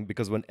amazing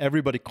because when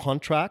everybody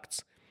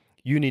contracts,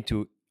 you need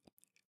to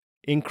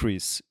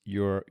increase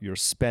your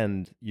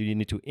spend. You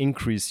need to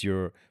increase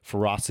your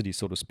ferocity,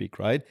 so to speak,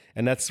 right?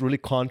 And that's really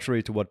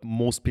contrary to what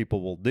most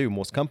people will do,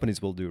 most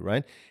companies will do,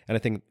 right? And I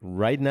think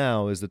right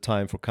now is the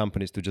time for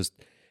companies to just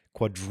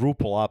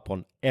quadruple up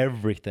on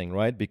everything,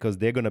 right? Because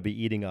they're going to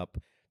be eating up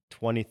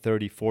 20,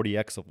 30,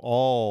 40x of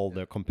all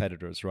their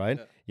competitors, right?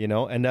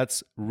 And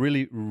that's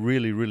really,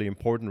 really, really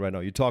important right now.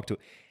 You talk to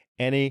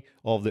any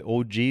of the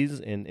OGs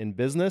in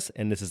business,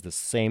 and this is the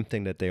same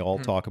thing that they all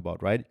talk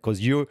about, right? Because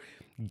you're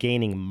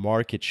gaining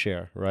market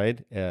share,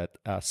 right, at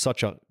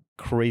such a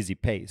crazy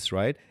pace,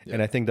 right?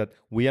 And I think that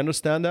we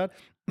understand that,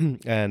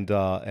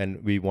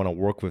 and we want to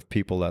work with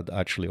people that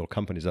actually, or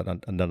companies that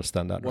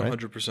understand that, right?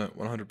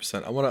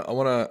 100%. I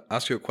want to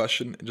ask you a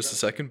question in just a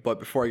second, but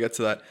before I get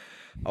to that,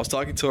 I was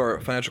talking to our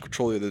financial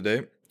controller the other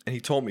day, and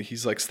he told me,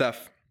 he's like,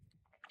 Steph,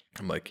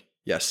 I'm like,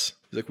 yes.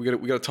 He's like, we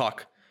got to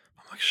talk.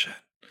 I'm like, shit.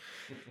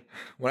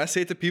 When I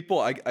say it to people,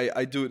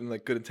 I do it in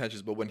like good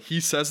intentions, but when he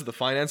says to the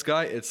finance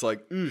guy, it's like,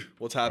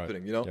 what's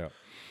happening, Yeah.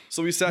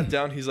 So we sat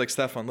down. He's like,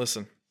 Stefan,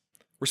 listen,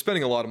 we're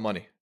spending a lot of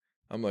money.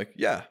 I'm like,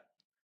 yeah.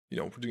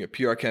 We're doing a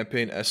PR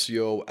campaign,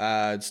 SEO,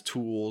 ads,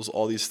 tools,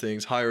 all these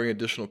things, hiring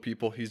additional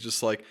people. He's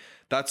just like,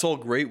 that's all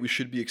great. We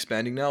should be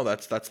expanding now.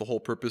 That's the whole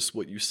purpose,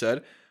 what you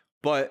said.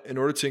 But in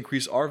order to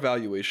increase our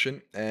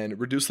valuation and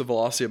reduce the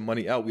velocity of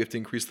money out, we have to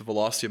increase the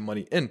velocity of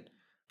money in.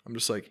 I'm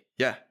just like,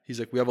 yeah. He's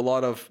like, we have a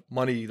lot of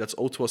money that's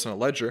owed to us on a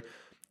ledger.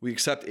 We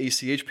accept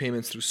ACH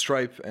payments through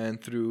Stripe and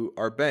through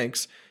our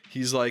banks.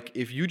 He's like,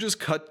 if you just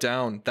cut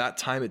down that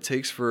time it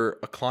takes for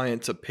a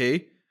client to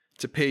pay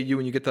you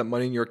when you get that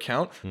money in your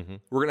account,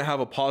 we're going to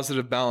have a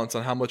positive balance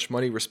on how much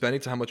money we're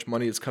spending to how much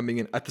money is coming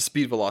in at the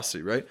speed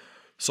velocity, right?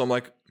 So I'm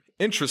like,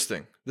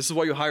 interesting. This is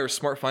why you hire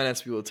smart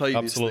finance people to tell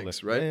you these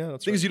things, right? Yeah,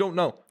 things you don't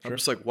know. Sure. I'm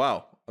just like,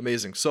 wow,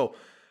 amazing. So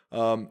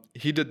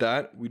he did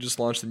that. We just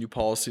launched a new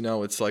policy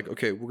now. It's like,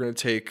 okay, we're going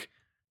to take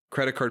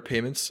credit card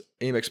payments,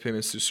 Amex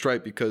payments through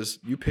Stripe, because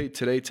you paid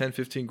today 10,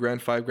 15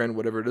 grand, 5 grand,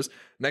 whatever it is.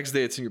 Next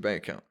day it's in your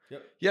bank account.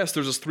 Yep. Yes,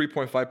 there's this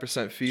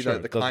 3.5% fee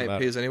that the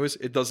client pays anyways.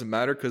 It doesn't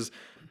matter because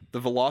the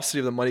velocity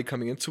of the money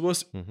coming into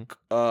us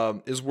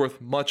is worth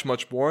much,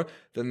 much more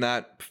than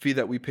that fee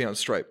that we pay on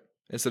Stripe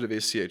instead of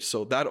ACH.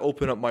 So that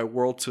opened up my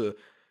world to,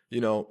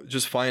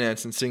 just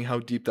finance and seeing how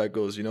deep that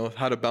goes,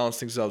 how to balance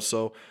things out.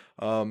 So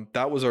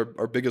that was our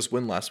biggest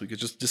win last week, is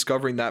just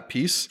discovering that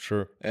piece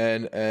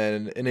and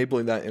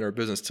enabling that in our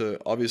business to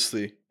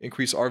obviously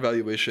increase our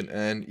valuation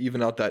and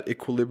even out that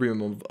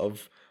equilibrium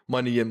of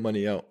money in,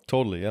 money out.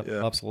 Totally.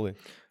 Yeah, absolutely.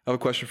 I have a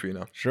question for you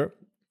now. Sure.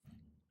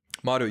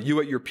 Mario, you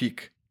at your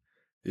peak,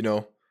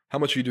 how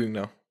much are you doing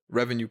now?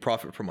 Revenue,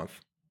 profit per month?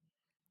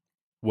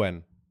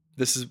 When?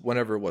 This is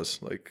whenever it was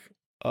like.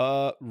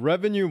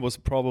 Revenue was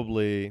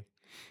probably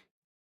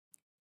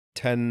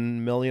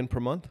 10 million per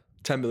month.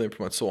 10 million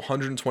per month. So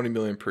 120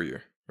 million per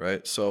year,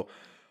 right? So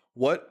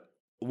what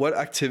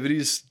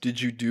activities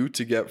did you do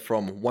to get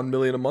from 1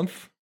 million a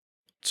month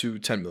to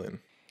 10 million?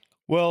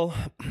 Well,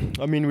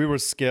 I mean, we were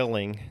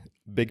scaling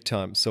big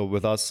time. So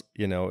with us,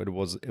 it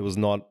was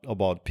not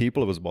about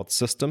people, it was about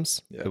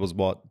systems. Yeah. It was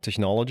about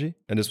technology.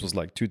 And this was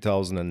like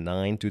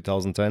 2009,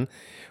 2010,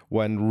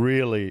 when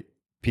really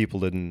people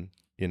didn't,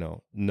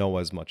 know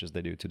as much as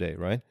they do today,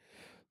 right?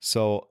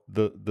 So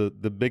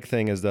the big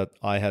thing is that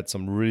I had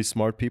some really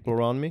smart people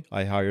around me.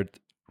 I hired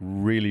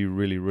really,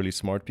 really, really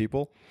smart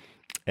people.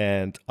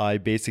 And I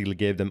basically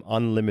gave them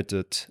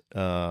unlimited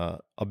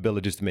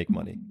abilities to make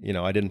money.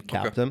 I didn't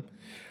cap them.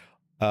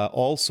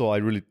 Also, I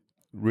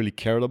really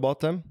cared about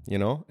them,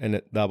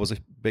 and that was a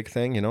big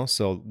thing,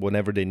 so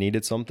whenever they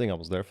needed something, I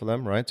was there for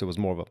them, right? So it was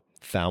more of a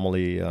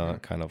family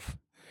kind of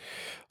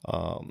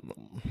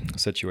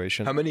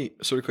situation.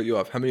 Sorry to cut you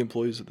off, how many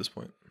employees at this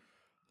point?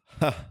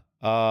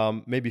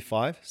 Maybe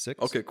 5,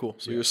 6. Okay, cool.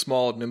 So you're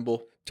small,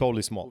 nimble.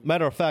 Totally small.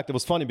 Matter of fact, it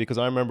was funny because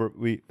I remember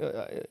we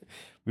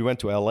went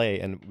to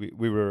LA and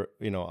we were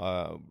we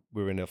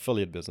were in the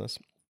affiliate business,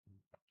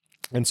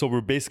 and so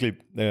we're basically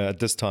at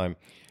this time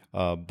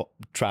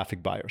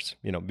traffic buyers.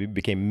 We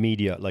became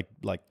media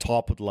like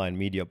top of the line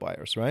media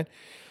buyers, right?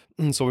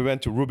 And so we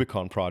went to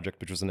Rubicon Project,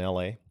 which was in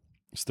LA,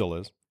 still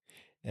is,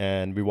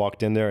 and we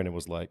walked in there and it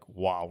was like,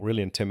 wow,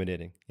 really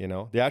intimidating.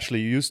 They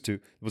actually used to.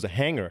 It was a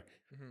hangar.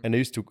 And they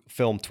used to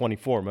film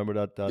 24. Remember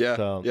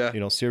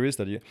that series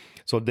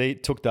so they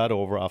took that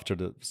over after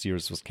the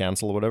series was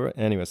canceled or whatever.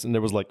 Anyways, and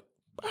there was like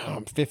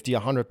 50,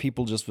 100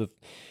 people just with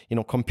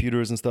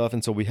computers and stuff.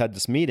 And so we had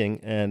this meeting,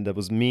 and it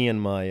was me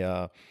and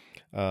my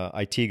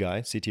IT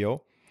guy,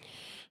 CTO,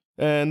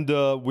 and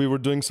we were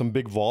doing some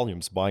big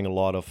volumes, buying a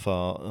lot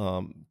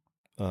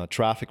of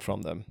traffic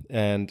from them.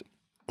 And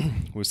we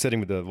were sitting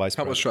with the vice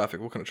president. How much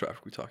traffic? What kind of traffic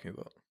are we talking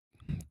about?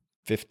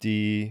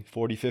 50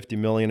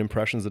 million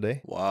impressions a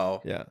day.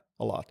 Wow. Yeah,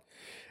 a lot.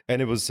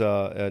 And it was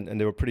and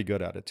they were pretty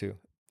good at it too.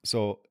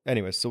 So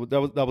anyways, so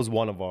that was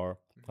one of our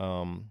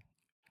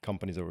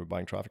companies that we were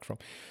buying traffic from.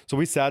 So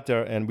we sat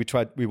there and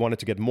we wanted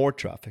to get more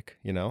traffic,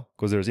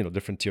 because there's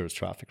different tiers of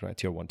traffic, right?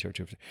 Tier 1, tier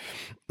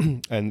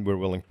 2, and we're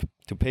willing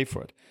to pay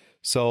for it.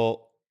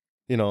 So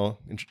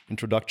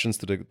introductions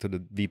to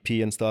the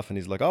VP and stuff, and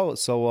he's like, "Oh,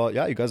 so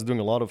yeah, you guys are doing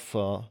a lot of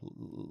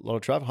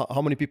traffic.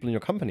 How many people in your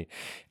company?"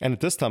 And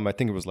at this time, I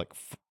think it was like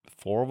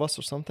 4 of us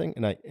or something.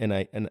 And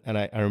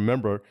I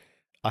remember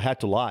I had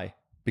to lie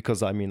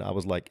because I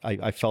was like,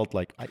 I felt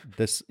like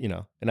this,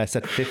 and I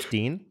said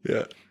 15.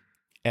 Yeah.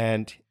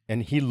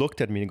 And he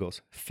looked at me and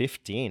goes,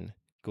 15? He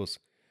goes,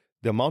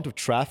 the amount of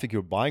traffic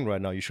you're buying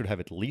right now, you should have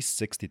at least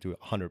 60 to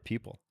 100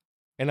 people.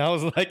 And I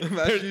was like,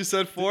 imagine you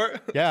said 4.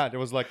 Yeah, there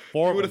was like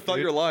 4. You would have thought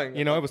you're lying.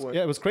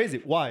 It was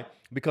crazy. Why?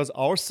 Because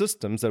our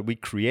systems that we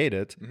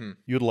created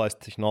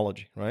utilized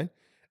technology, right?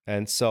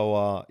 And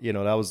so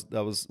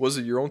that was. Was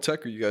it your own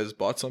tech, or you guys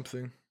bought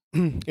something?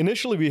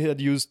 Initially, we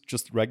had used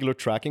just regular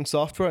tracking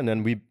software, and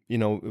then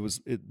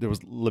there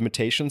was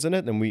limitations in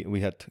it, and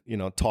we had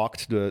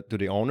talked to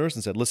the owners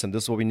and said, listen,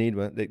 this is what we need.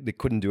 They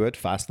couldn't do it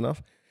fast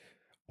enough,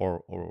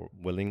 or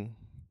willing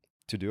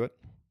to do it.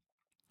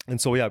 And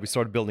so, yeah, we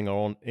started building our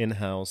own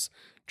in-house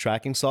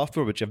tracking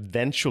software, which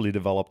eventually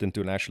developed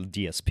into an actual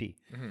DSP,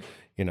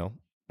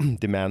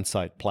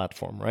 demand-side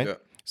platform, right? Yeah.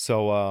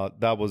 So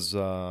that was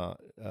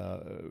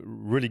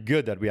really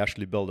good that we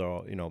actually built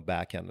our,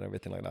 backend and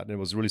everything like that. And it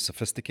was really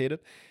sophisticated.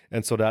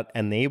 And so that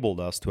enabled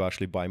us to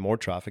actually buy more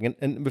traffic.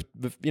 And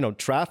with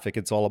traffic,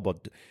 it's all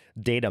about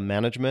data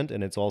management.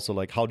 And it's also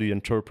like, how do you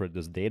interpret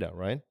this data,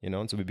 right?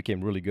 And so we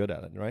became really good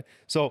at it, right?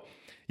 So,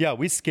 yeah,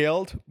 we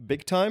scaled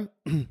big time,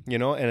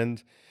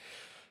 and...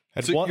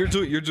 So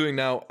you're doing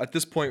now, at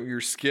this point, you're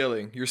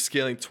scaling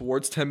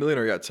towards 10 million,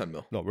 or you're at 10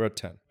 mil? No, we're at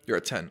 10. You're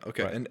at 10.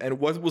 Okay. Right. And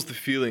what was the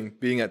feeling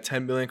being at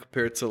 10 million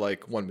compared to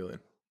like 1 million?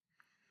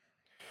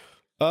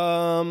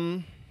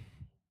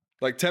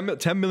 Like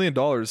 $10 million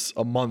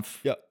a month.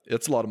 Yeah.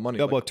 It's a lot of money.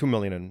 Yeah, about 2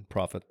 million in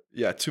profit.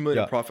 Yeah, 2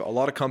 million in profit. A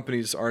lot of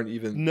companies aren't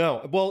even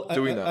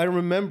doing that. I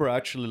remember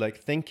actually like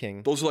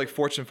thinking. Those are like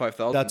Fortune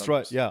 5,000 That's numbers.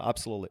 right. Yeah,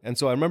 absolutely. And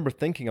so I remember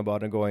thinking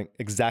about it and going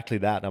exactly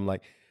that. I'm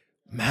like,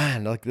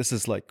 man, like this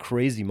is like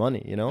crazy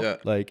money, Yeah.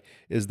 Like,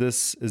 is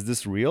this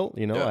real?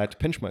 I had to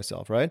pinch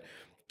myself, right?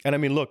 And I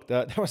mean, look,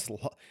 that was a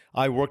lot.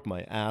 I worked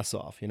my ass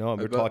off,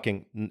 We're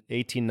talking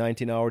 18,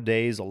 19-hour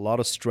days, a lot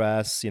of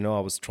stress, I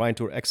was trying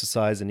to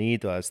exercise and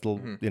eat. I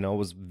still, it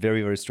was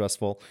very, very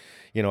stressful.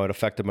 It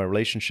affected my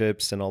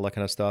relationships and all that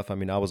kind of stuff. I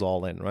mean, I was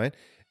all in, right?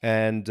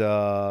 And,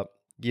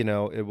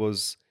 it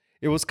was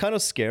kind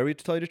of scary,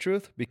 to tell you the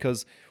truth,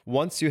 because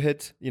once you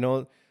hit,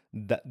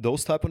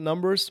 those type of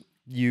numbers,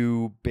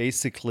 you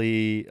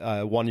basically,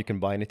 you can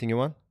buy anything you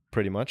want.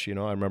 Pretty much, I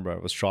remember I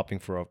was shopping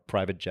for a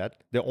private jet.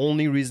 The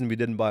only reason we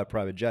didn't buy a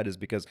private jet is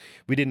because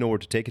we didn't know where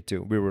to take it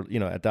to. We were,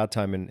 at that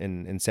time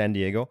in San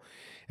Diego,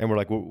 and we're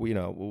like,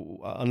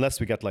 unless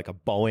we get like a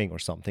Boeing or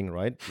something,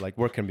 right? Like,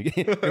 where can we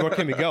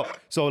go?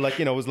 So like,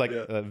 it was like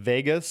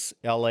Vegas,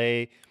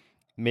 LA,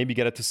 maybe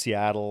get it to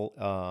Seattle,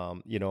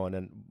 and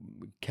then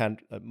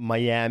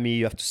Miami.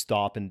 You have to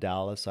stop in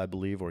Dallas, I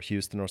believe, or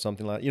Houston or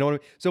something like that. You know what I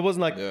mean? So it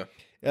wasn't like it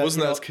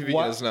wasn't as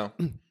convenient as now.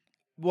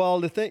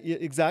 Well, the thing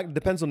exactly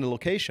depends on the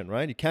location,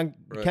 right? You can't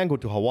go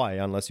to Hawaii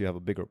unless you have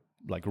a bigger,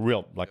 like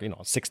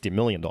 $60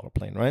 million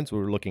plane, right? So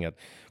we were looking at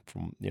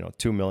from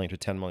 2 million to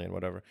 10 million,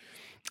 whatever.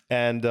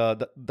 And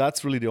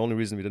that's really the only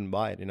reason we didn't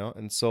buy it,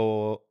 And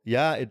so,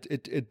 yeah,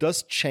 it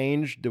does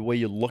change the way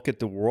you look at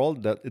the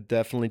world. That it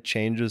definitely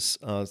changes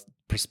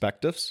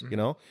perspectives,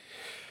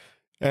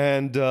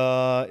 And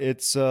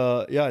it's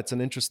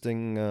an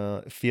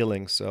interesting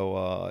feeling.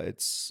 So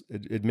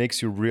it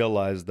makes you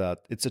realize that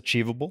it's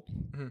achievable,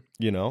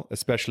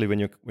 especially when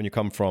you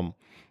come from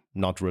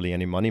not really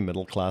any money,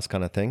 middle class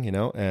kind of thing,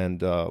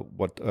 and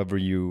whatever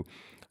you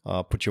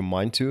put your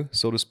mind to,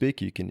 so to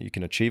speak, you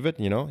can achieve it.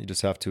 You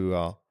just have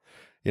to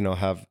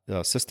have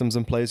systems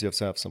in place. You have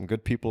to have some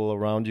good people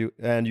around you,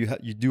 and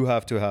you do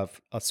have to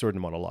have a certain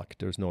amount of luck.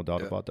 There's no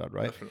doubt about that,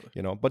 right?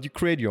 Definitely. But you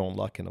create your own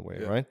luck in a way,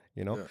 right?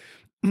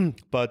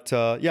 But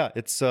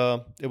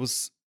it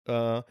was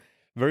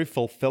very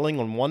fulfilling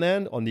on one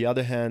end. On the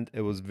other hand,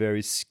 it was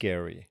very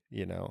scary,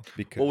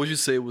 because what would you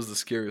say was the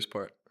scariest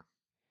part?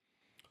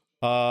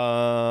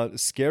 The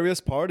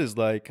scariest part is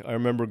like I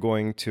remember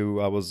I went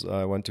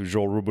to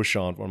Joel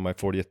Robuchon on my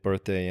 40th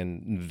birthday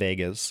in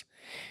Vegas.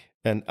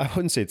 And I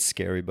wouldn't say it's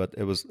scary, but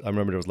I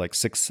remember there was like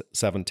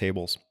 6-7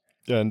 tables.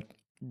 And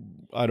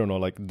I don't know,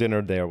 like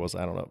dinner there was,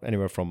 I don't know,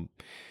 anywhere from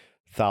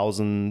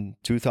 $1,000,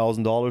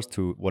 $2,000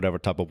 to whatever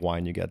type of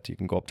wine you get. You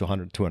can go up to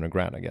 100, 200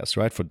 grand, I guess,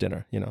 right? For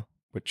dinner,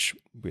 which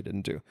we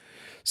didn't do.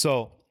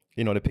 So,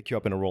 they pick you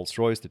up in a Rolls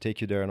Royce to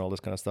take you there and all this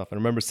kind of stuff. And I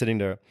remember sitting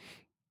there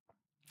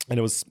and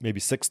it was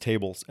maybe 6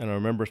 tables. And I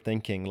remember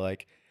thinking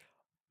like,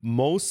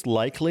 most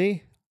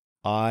likely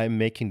I'm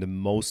making the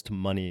most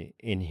money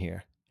in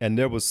here. And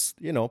there was,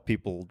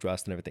 people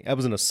dressed and everything. That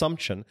was an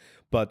assumption,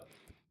 but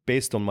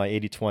based on my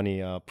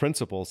 80-20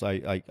 principles,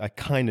 I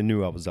kind of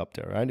knew I was up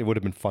there, right? It would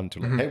have been fun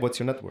to like, hey, what's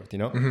your net worth,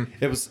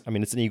 It was,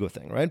 it's an ego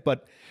thing, right?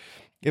 But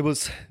it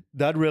was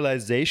that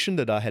realization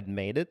that I had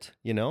made it,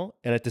 and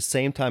at the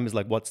same time is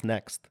like, what's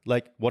next?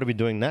 Like, what are we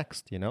doing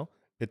next,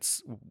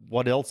 It's,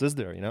 what else is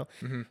there,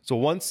 So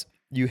once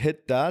you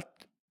hit that,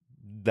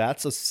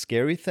 that's a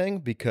scary thing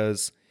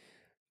because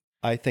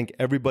I think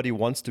everybody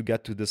wants to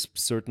get to this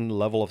certain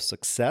level of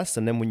success.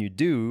 And then when you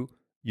do,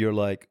 you're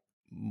like,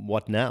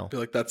 what now? You're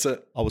like, that's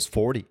it. I was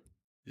 40.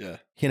 Yeah.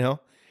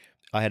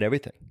 I had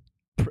everything.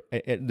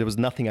 There was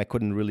nothing I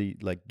couldn't really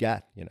like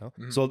get,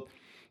 So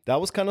that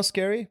was kind of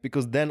scary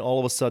because then all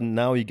of a sudden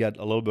now you get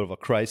a little bit of a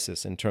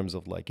crisis in terms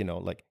of like,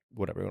 like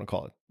whatever you want to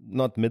call it.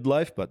 Not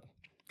midlife, but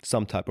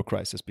some type of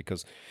crisis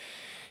because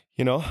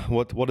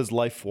what is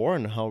life for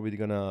and how are we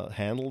gonna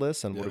handle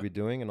this and what are we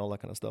doing and all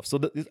that kind of stuff. So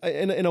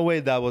in a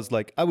way that was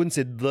like, I wouldn't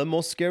say the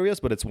most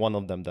scariest, but it's one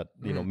of them that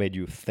made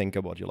you think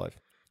about your life.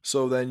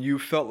 So then you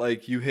felt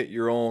like you hit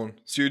your own.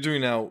 So you're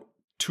doing now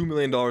 $2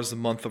 million a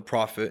month of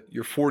profit.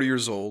 You're 40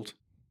 years old.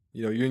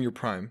 You're in your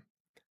prime,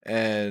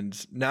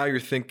 and now you're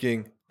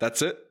thinking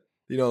that's it.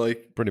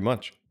 Like pretty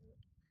much.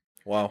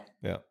 Wow.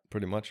 Yeah,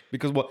 pretty much.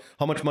 Because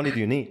how much money do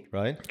you need,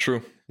 right?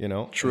 True.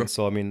 True. And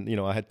so,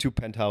 I had 2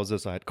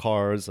 penthouses, I had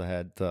cars, I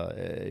had,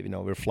 we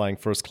were flying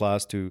first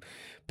class to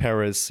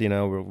Paris,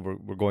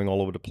 we're going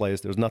all over the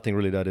place. There's nothing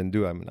really that I didn't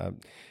do.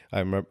 I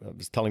remember, I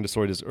was telling the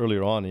story this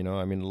earlier on,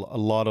 a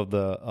lot of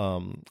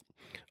the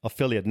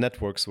affiliate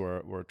networks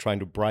were trying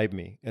to bribe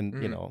me and,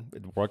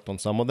 it worked on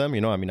some of them,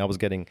 I was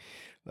getting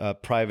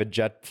private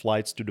jet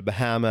flights to the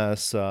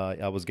Bahamas.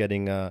 I was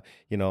getting,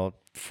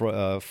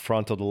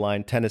 front of the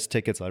line tennis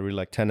tickets. I really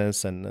like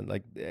tennis and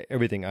like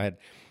everything. I had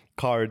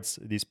cards,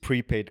 these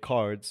prepaid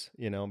cards,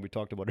 we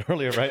talked about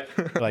earlier, right?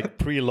 Like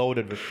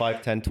preloaded with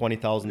 $5,000,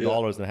 $10,000,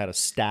 $20,000 and I had a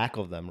stack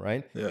of them,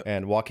 right? Yeah.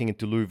 And walking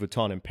into Louis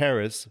Vuitton in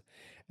Paris.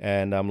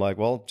 And I'm like,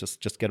 well,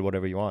 just get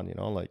whatever you want,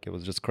 like it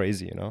was just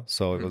crazy,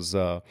 So it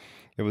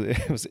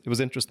was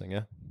interesting.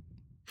 Yeah.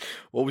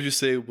 What would you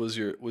say was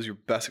your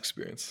best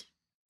experience?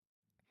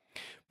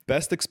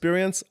 Best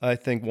experience, I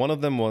think one of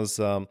them was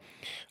my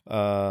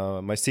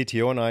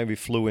CTO and I, we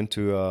flew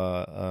into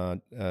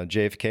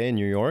JFK in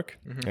New York,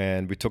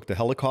 and we took the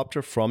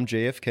helicopter from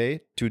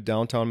JFK to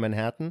downtown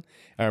Manhattan.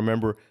 I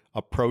remember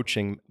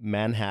approaching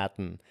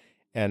Manhattan,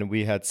 and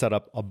we had set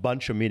up a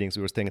bunch of meetings.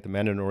 We were staying at the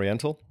Mandarin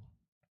Oriental,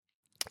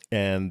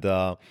 and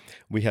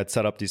we had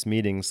set up these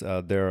meetings.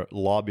 Their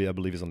lobby, I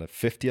believe, is on the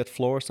 50th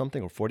floor or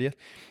something, or 40th.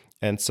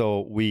 And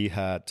so we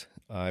had,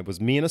 it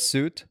was me in a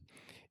suit,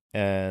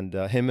 and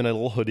him in a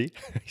little hoodie,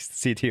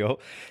 CTO,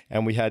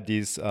 and we had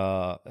these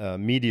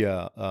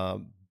media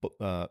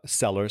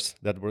sellers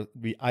that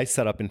I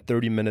set up in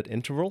 30-minute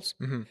intervals,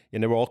 and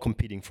they were all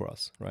competing for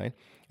us, right?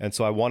 And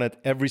so I wanted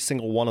every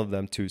single one of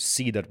them to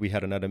see that we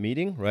had another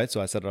meeting, right?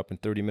 So I set it up in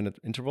 30-minute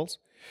intervals.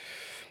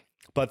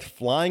 But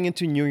flying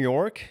into New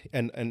York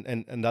and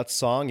that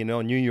song,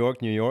 New York,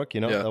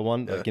 that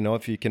one, like,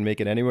 if you can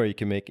make it anywhere, you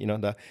can make,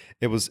 that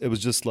it was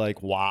just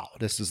like, wow,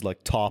 this is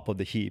like top of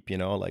the heap,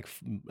 like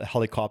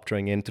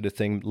helicoptering into the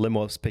thing,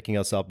 limos picking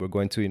us up. We're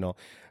going to,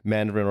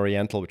 Mandarin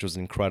Oriental, which was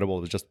incredible.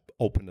 It was just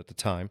opened at the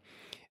time.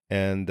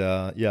 And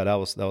that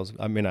was,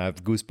 I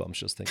have goosebumps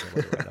just thinking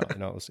about it right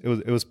now.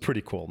 It was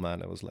pretty cool,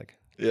 man. It was like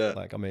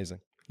amazing.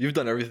 You've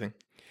done everything.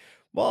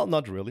 Well,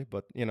 not really,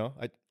 but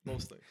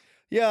most things.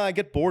 Yeah, I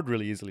get bored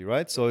really easily,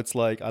 right? So it's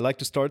like I like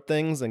to start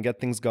things and get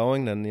things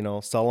going,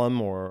 and sell them,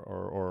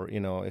 or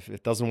if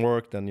it doesn't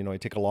work, then you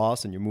take a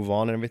loss and you move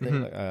on and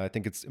everything. I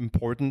think it's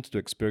important to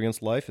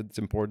experience life. It's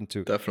important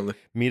to Definitely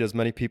meet as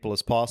many people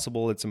as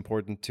possible. It's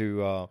important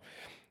to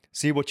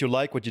see what you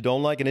like, what you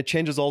don't like, and it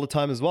changes all the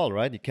time as well,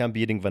 right? You can't be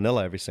eating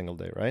vanilla every single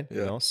day, right?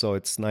 Yeah. So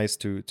it's nice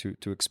to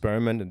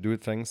experiment and do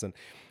things. And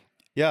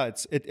yeah,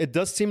 it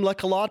does seem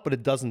like a lot, but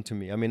it doesn't to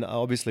me. I mean,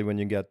 obviously, when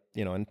you get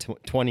in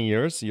 20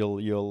 years,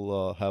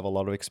 you'll have a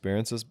lot of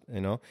experiences,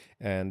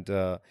 and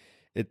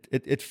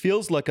it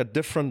feels like a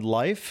different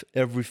life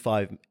every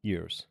 5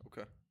 years.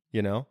 Okay.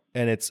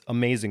 And it's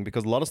amazing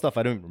because a lot of stuff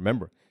I don't even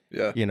remember.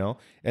 Yeah.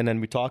 And then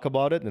we talk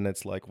about it, and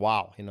it's like,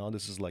 wow,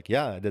 this is like,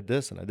 yeah, I did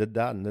this and I did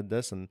that and did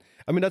this, and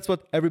I mean, that's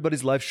what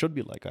everybody's life should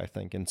be like, I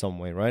think, in some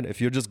way, right? If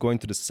you're just going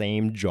to the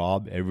same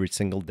job every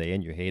single day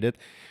and you hate it,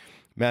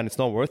 man, it's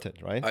not worth it,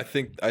 right? I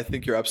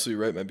think you're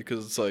absolutely right, man,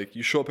 because it's like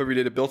you show up every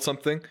day to build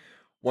something.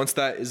 Once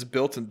that is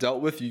built and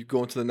dealt with, you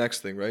go into the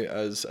next thing, right?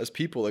 As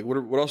people, like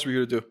what else are we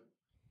here to do?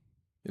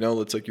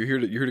 It's like you're here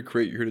to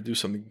create, you're here to do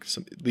something,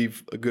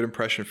 leave a good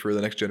impression for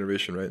the next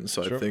generation, right? And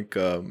so sure. I think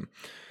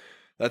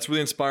that's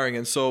really inspiring.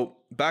 And so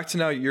back to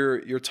now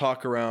your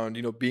talk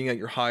around, being at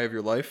your high of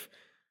your life,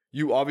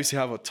 you obviously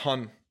have a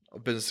ton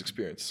of business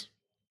experience.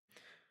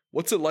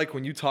 What's it like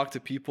when you talk to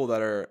people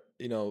that are,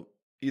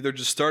 either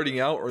just starting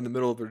out or in the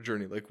middle of their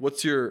journey? Like,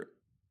 what's your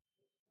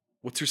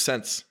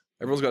sense?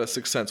 Everyone's got a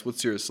sixth sense.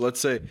 What's yours? So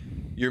let's say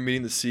you're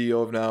meeting the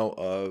CEO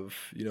of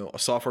a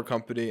software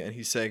company, and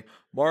he's saying,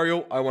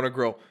 Mario, I want to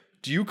grow.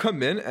 Do you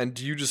come in and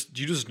do you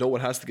just know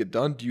what has to get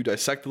done? Do you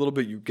dissect a little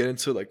bit? You get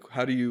into like,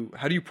 how do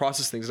you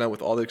process things now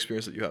with all the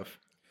experience that you have?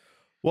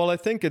 Well, I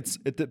think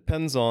it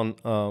depends on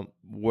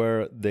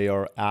where they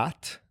are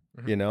at,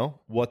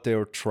 what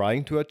they're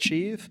trying to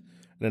achieve,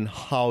 and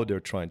how they're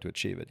trying to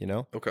achieve it,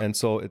 Okay. And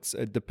so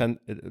it depends.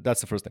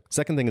 That's the first thing.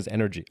 Second thing is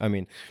energy. I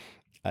mean,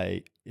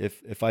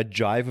 if I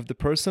jive with the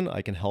person,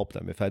 I can help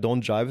them. If I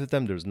don't jive with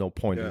them, there's no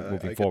point in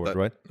moving forward,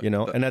 right?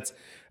 And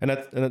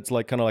that's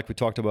like kind of like we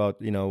talked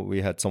about.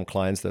 We had some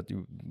clients that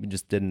we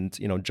just didn't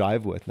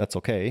jive with. That's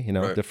okay.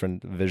 Right.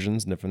 Different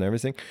visions, different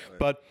everything. Right.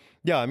 But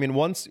yeah, I mean,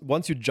 once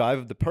you jive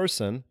with the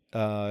person,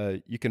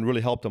 you can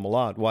really help them a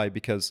lot. Why?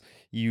 Because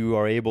you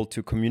are able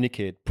to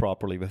communicate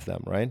properly with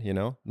them, right?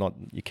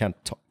 You can't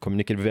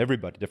communicate with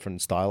everybody,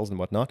 different styles and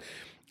whatnot.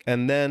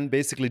 And then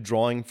basically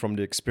drawing from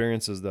the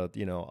experiences that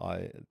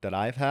that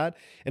I've had,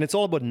 and it's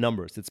all about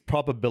numbers. It's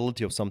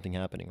probability of something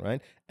happening,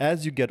 right?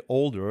 As you get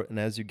older and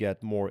as you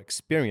get more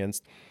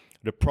experienced,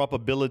 the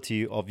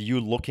probability of you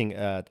looking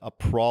at a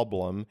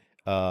problem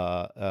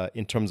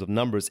in terms of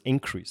numbers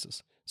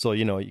increases. So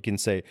you can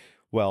say,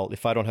 well,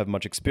 if I don't have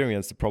much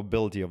experience, the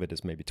probability of it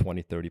is maybe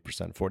 20,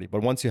 30%, 40.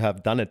 But once you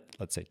have done it,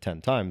 let's say 10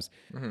 times,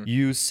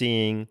 you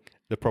seeing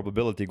the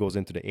probability goes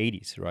into the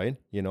 80s, right?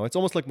 It's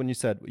almost like when you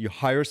said you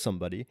hire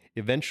somebody,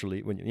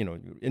 eventually, when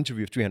you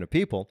interview 300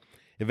 people,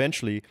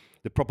 eventually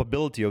the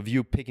probability of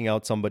you picking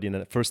out somebody in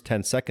the first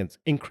 10 seconds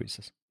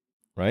increases,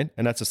 right?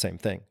 And that's the same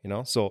thing,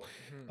 So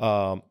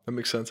that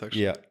makes sense,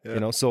 actually.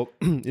 Yeah. So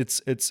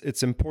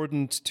it's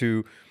important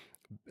to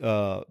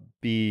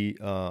be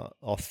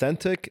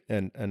authentic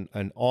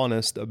and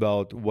honest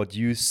about what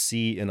you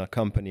see in a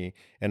company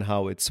and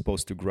how it's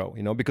supposed to grow,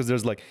 because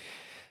there's like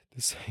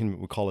this,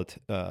 we call it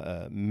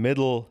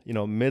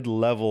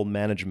mid-level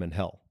management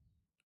hell.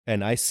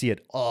 And I see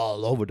it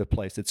all over the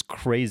place. It's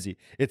crazy.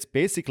 It's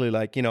basically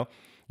like,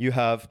 you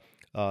have,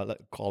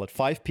 call it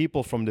 5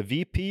 people from the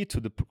VP to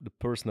the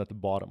person at the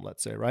bottom,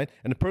 let's say, right?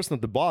 And the person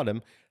at the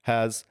bottom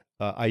has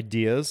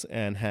ideas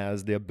and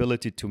has the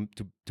ability to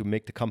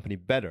make the company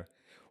better.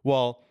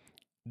 Well,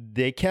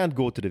 they can't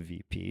go to the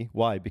VP.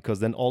 Why?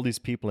 Because then all these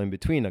people in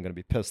between are going to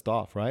be pissed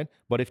off, right?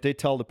 But if they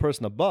tell the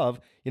person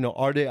above,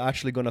 are they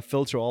actually going to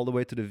filter all the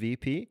way to the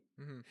VP?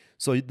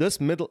 So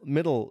this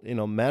middle,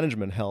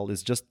 management hell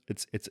is just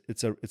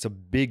it's a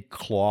big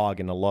clog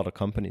in a lot of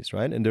companies,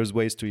 right? And there's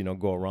ways to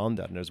go around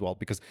that as well,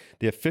 because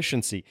the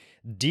efficiency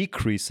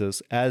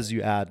decreases as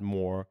you add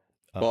more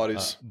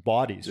bodies,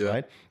 yeah.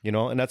 Right?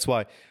 And that's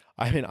why.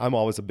 I mean, I'm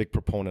always a big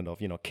proponent of,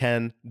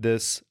 can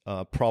this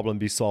problem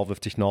be solved with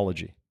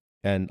technology?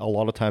 And a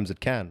lot of times it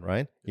can,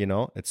 right?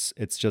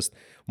 It's just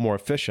more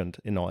efficient,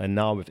 and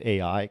now with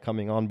AI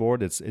coming on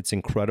board, it's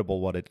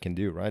incredible what it can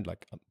do, right?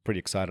 Like, I'm pretty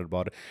excited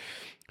about it.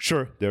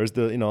 Sure, there's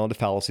the, the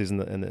fallacies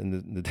and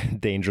the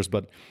dangers,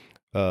 but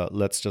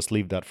let's just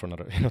leave that for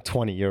another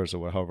 20 years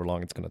or however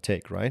long it's going to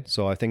take, right?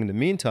 So I think in the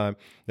meantime,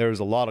 there's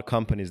a lot of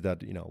companies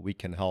that, we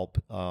can help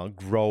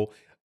grow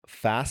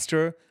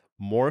faster,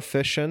 more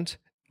efficient,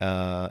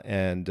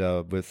 and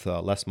with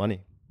less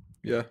money.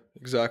 Yeah,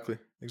 exactly.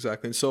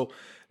 And so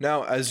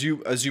now as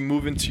you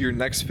move into your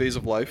next phase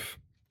of life,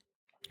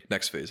 I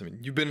mean,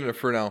 you've been in it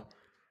for now,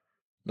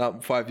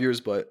 not 5 years,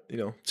 but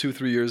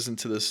 2-3 years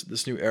into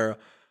this new era.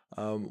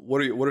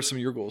 What are some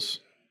of your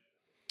goals?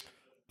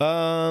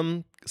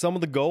 Some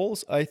of the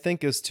goals, I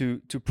think, is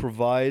to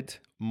provide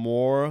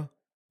more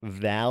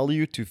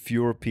value to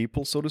fewer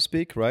people, so to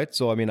speak, right?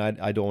 So I mean,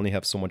 I don't only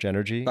have so much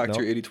energy. Back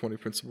to your 80-20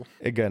 principle.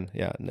 Again,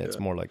 yeah, it's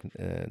more like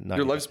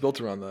your life's built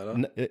around that,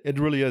 huh? It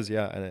really is,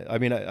 yeah. And I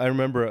mean, I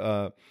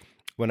remember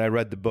when I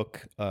read the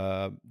book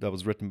that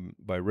was written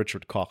by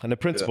Richard Koch, and the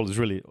principle is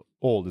really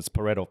old. It's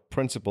Pareto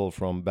principle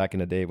from back in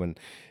the day when,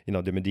 you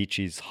know, the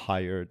Medicis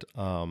hired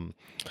the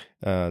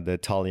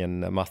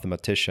Italian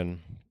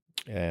mathematician,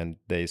 and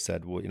they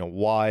said, well, you know,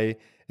 why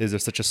is there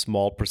such a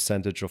small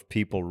percentage of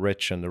people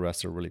rich and the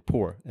rest are really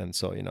poor? And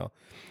so, you know,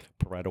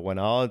 Pareto went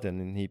out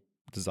and he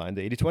designed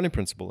the 80-20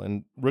 principle.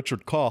 And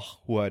Richard Koch,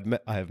 who I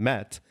have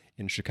met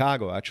in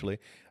Chicago, actually,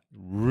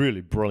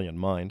 really brilliant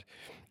mind.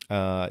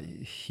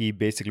 He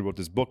basically wrote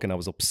this book, and I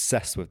was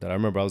obsessed with that. I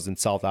remember I was in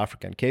South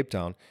Africa, in Cape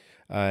Town,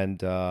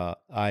 and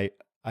I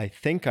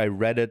think I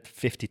read it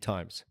 50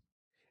 times.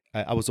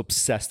 I was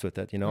obsessed with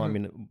it. You know, I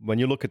mean, when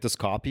you look at this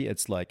copy,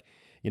 it's like,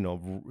 you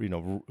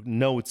know,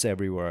 notes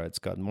everywhere. It's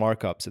got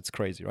markups. It's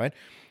crazy, right?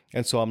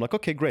 And so I'm like,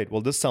 okay, great. Well,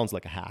 this sounds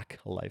like a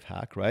life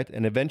hack, right?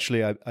 And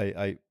eventually,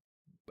 I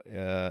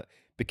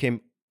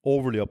became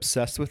overly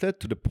obsessed with it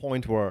to the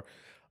point where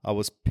I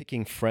was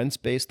picking friends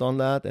based on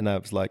that, and I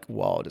was like,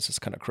 wow, this is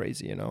kind of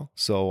crazy, you know?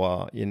 So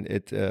I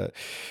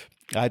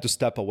had to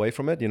step away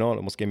from it, you know. It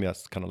almost gave me a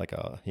kind of like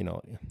a, you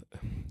know,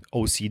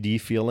 OCD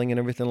feeling and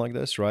everything like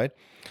this, right?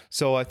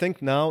 So I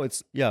think now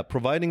it's,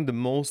 providing the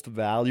most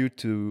value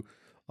to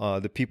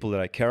the people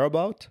that I care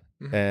about,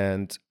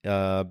 and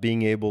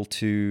being able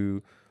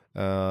to,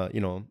 you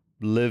know,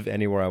 live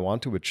anywhere I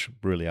want to, which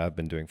really I've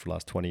been doing for the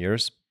last 20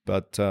 years,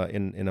 but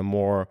in a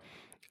more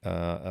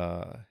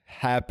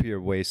happier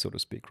way, so to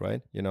speak,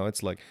 right? You know,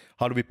 it's like,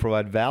 how do we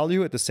provide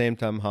value at the same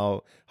time?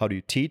 How do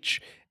you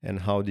teach,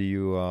 and how do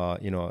you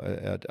you know,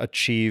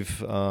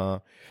 achieve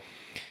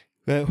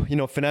you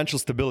know, financial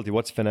stability?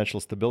 What's financial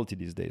stability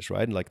these days,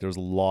 right? Like, there's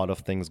a lot of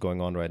things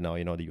going on right now.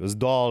 You know, the US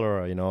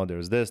dollar, you know,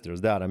 there's this,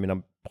 there's that. I mean,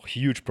 I'm a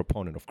huge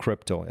proponent of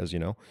crypto, as you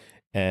know,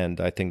 and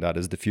I think that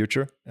is the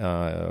future.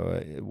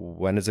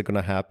 When is it going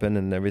to happen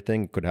and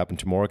everything? It could happen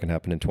tomorrow. It can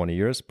happen in 20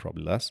 years,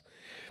 probably less.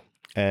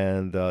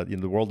 And you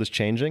know, the world is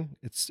changing.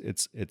 It's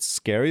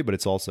scary, but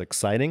it's also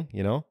exciting.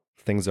 You know,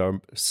 things are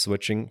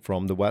switching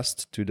from the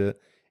west to the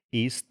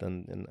east,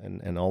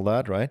 and all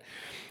that, right?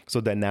 So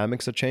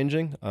dynamics are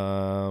changing.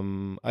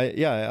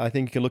 I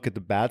think you can look at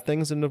the bad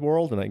things in the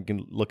world, and I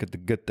can look at the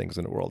good things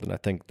in the world, and I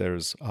think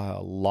there's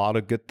a lot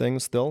of good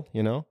things still,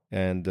 you know.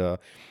 And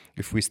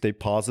if we stay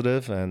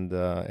positive and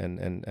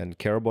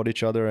care about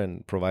each other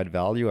and provide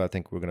value, I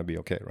think we're gonna be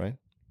okay, right?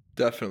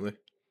 Definitely.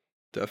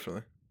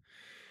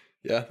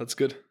 Yeah, that's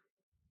good.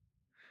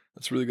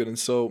 That's really good. And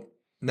so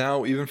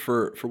now, even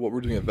for what we're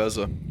doing at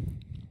Veza,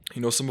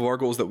 you know, some of our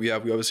goals that we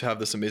obviously have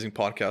this amazing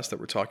podcast that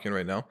we're talking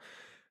right now,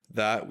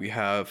 that we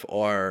have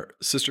our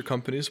sister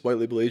companies, White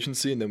Label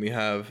Agency, and then we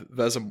have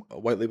Veza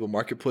White Label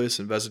Marketplace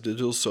and Veza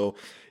Digital. So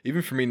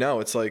even for me now,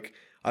 it's like,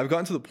 I've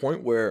gotten to the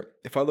point where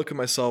if I look at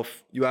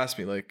myself, you asked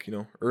me, like, you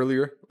know,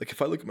 earlier, like,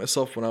 if I look at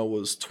myself when I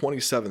was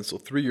 27, so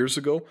 3 years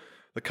ago,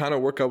 the kind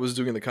of work I was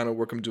doing, the kind of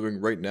work I'm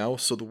doing right now.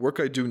 So the work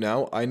I do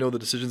now, I know the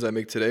decisions I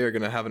make today are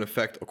going to have an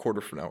effect a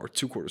quarter from now or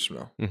 2 quarters from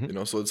now. You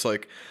know, so it's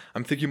like,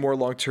 I'm thinking more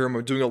long term.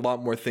 I'm doing a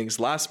lot more things.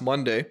 Last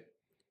Monday,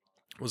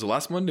 was it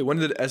last Monday? When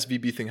did the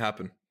SVB thing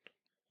happen?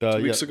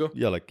 2 weeks ago?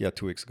 Yeah,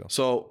 2 weeks ago.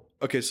 So,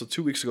 okay, so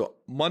 2 weeks ago,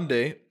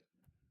 Monday,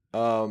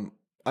 I'm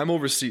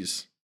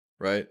overseas,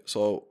 right?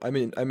 So I'm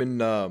in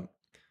where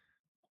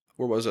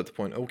was I at the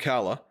point?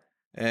 Ocala.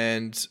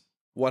 And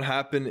what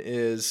happened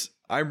is,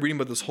 I'm reading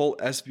about this whole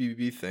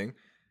SVB thing.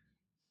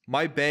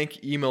 My bank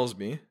emails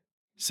me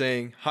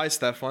saying, "Hi,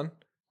 Stefan.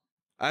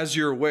 As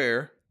you're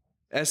aware,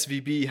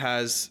 SVB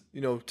has,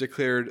 you know,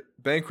 declared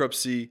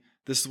bankruptcy.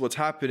 This is what's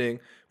happening.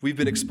 We've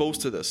been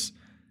exposed to this."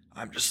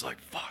 I'm just like,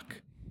 fuck.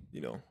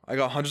 You know, I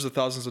got hundreds of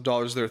thousands of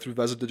dollars there through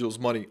Veza Digital's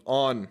money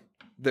on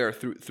there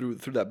through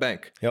that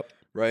bank. Yep.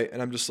 Right.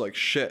 And I'm just like,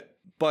 shit.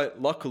 But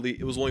luckily,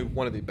 it was only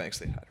one of the banks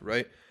they had,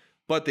 right?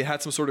 But they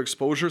had some sort of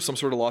exposure, some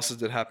sort of losses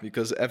that happened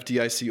because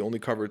FDIC only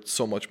covered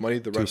so much money.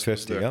 The rest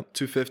was there. Yep.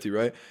 250,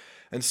 right?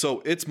 And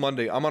so it's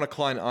Monday. I'm on a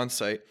client on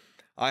site.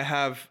 I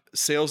have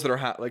sales that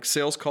are like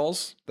sales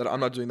calls that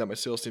I'm not doing, that my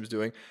sales team's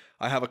doing.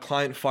 I have a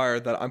client fire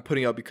that I'm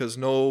putting out because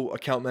no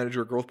account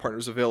manager or growth partner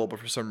is available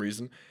for some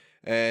reason.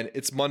 And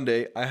it's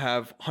Monday. I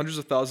have hundreds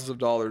of thousands of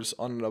dollars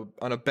on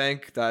a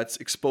bank that's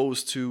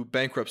exposed to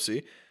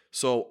bankruptcy.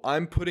 So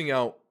I'm putting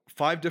out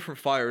 5 different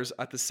fires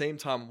at the same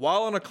time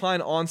while on a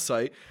client on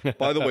site.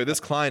 By the way, this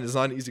client is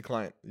not an easy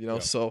client, you know?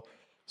 Yeah.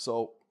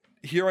 So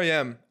here I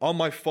am on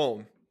my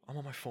phone. I'm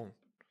on my phone,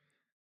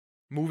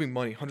 moving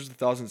money, hundreds of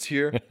thousands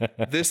here.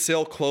 This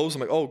sale closed.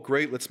 I'm like, oh,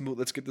 great. Let's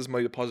get this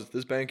money deposited to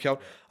this bank account.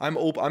 I'm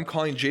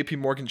calling JP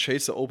Morgan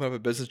Chase to open up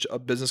a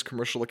business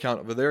commercial account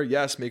over there.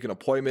 Yes, make an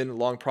appointment,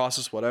 long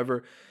process,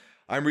 whatever.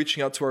 I'm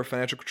reaching out to our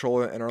financial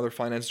controller and our other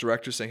finance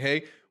director saying,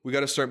 hey, we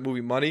got to start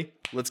moving money.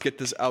 Let's get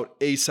this out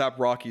ASAP,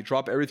 Rocky.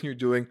 Drop everything you're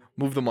doing.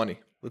 Move the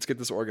money. Let's get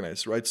this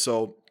organized, right?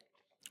 So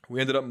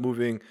we ended up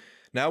moving.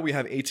 Now we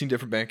have 18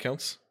 different bank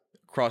accounts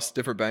across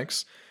different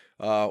banks.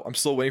 I'm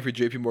still waiting for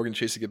JP Morgan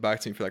Chase to get back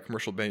to me for that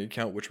commercial bank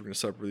account, which we're going to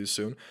set up really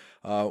soon.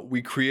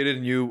 We created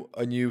a new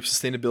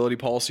sustainability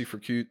policy for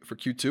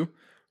Q2,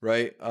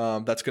 right?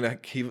 That's going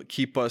to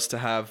keep us to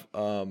have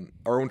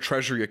our own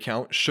treasury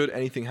account should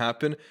anything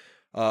happen.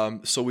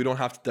 So we don't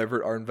have to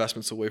divert our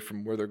investments away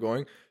from where they're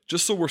going,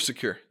 just so we're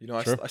secure. You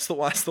know, sure. I still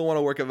want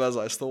to work at Veza.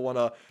 I still want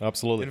to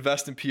absolutely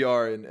invest in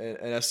PR and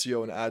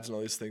SEO and ads and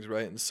all these things,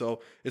 right? And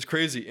so it's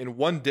crazy. In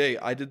one day,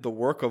 I did the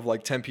work of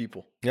like 10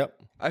 people. Yep.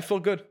 I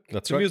felt good.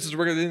 That's to right. me, it's just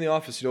working in the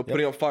office, you know,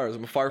 putting out fires.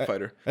 I'm a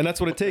firefighter. And that's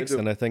what it takes.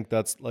 And I think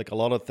that's like a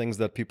lot of things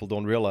that people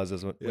don't realize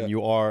is when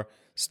you are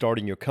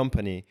starting your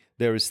company,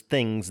 there is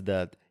things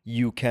that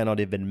you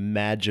cannot even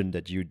imagine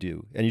that you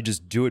do. And you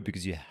just do it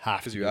because you have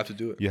to. Because you have to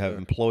do it. You have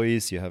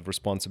employees, you have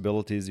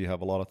responsibilities, you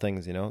have a lot of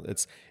things, you know.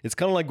 It's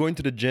kind of like going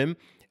to the gym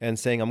and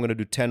saying, I'm going to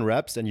do 10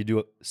 reps and you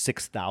do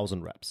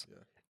 6,000 reps.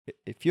 Yeah.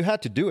 If you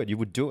had to do it, you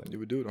would do it. You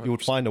would do it 100%. You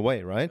would find a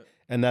way, right? Yeah.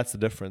 And that's the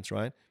difference,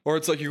 right? Or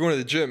it's like you're going to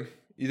the gym.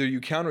 Either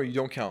you count or you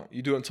don't count.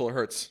 You do it until it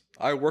hurts.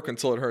 I work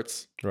until it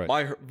hurts. Right.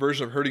 My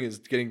version of hurting is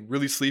getting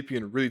really sleepy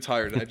and really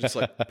tired. And I just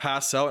like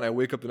pass out and I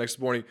wake up the next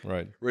morning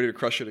ready to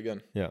crush it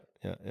again. Yeah.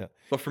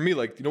 But for me,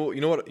 like, you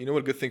know what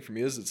a good thing for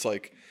me is? It's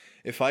like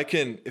if I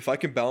can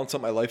balance out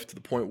my life to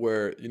the point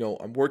where, you know,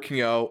 I'm working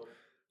out,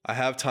 I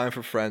have time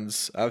for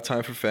friends, I have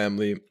time for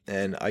family,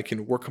 and I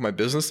can work on my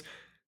business.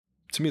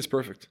 To me, it's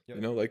perfect. Yep.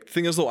 You know, like the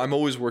thing is though, I'm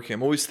always working.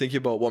 I'm always thinking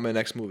about what my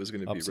next move is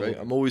going to be, right?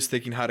 I'm always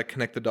thinking how to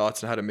connect the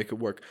dots and how to make it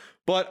work.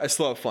 But I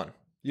still have fun.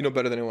 You know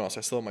better than anyone else.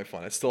 I still have my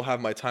fun. I still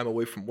have my time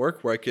away from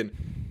work where I can,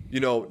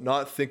 you know,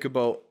 not think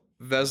about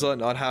Veza,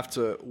 not have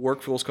to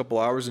work for those couple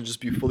hours and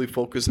just be fully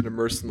focused and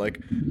immersed in like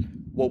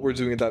what we're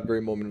doing at that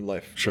very moment in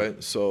life,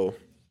 right? So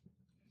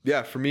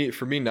yeah, for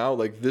me now,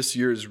 like this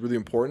year is really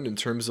important in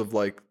terms of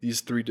like these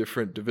 3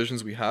 different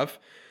divisions we have.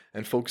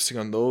 And focusing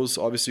on those,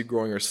 obviously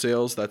growing our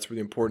sales, that's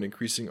really important,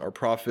 increasing our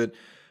profit,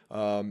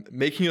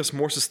 making us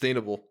more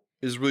sustainable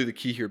is really the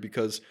key here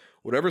because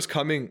whatever's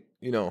coming,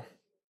 you know,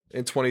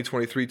 in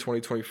 2023,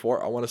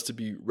 2024, I want us to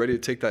be ready to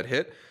take that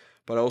hit,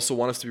 but I also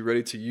want us to be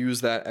ready to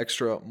use that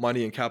extra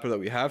money and capital that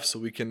we have so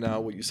we can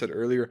now, what you said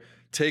earlier,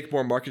 take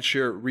more market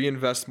share,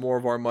 reinvest more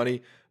of our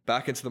money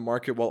back into the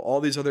market while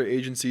all these other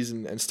agencies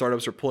and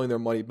startups are pulling their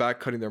money back,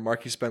 cutting their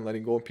marketing spend,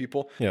 letting go of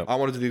people. Yeah. I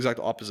want to do the exact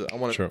opposite. I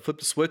want to flip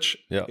the switch,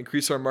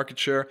 increase our market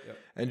share,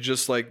 and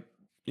just like,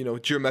 you know,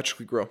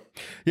 geometrically grow.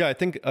 Yeah, I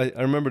think I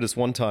remember this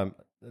one time.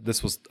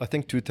 This was, I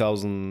think,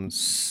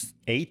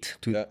 2008,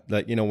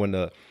 like, you know, when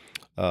the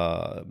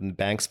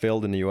banks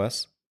failed in the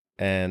US.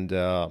 And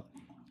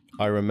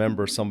I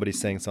remember somebody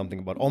saying something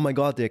about, oh my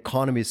God, the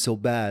economy is so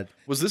bad.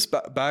 Was this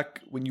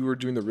back when you were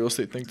doing the real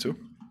estate thing too?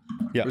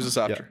 Yeah. Or was this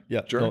after?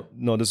 Yeah.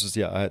 No, this was,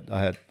 I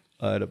had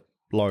a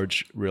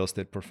large real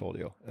estate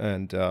portfolio.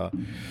 And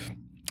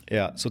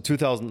so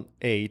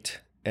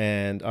 2008.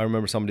 And I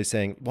remember somebody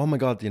saying, oh my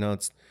God, you know,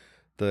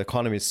 the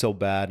economy is so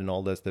bad and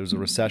all this, there's a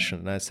recession.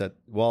 And I said,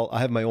 well, I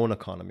have my own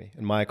economy.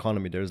 In my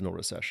economy, there is no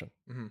recession.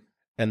 Mm-hmm.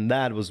 And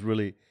that was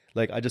really,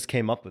 like, I just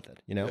came up with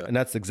it, you know? Yeah. And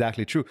that's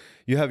exactly true.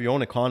 You have your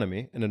own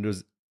economy and then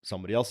there's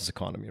somebody else's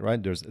economy,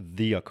 right? There's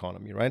the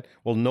economy, right?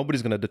 Well,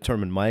 nobody's going to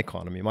determine my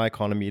economy. My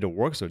economy either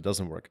works or it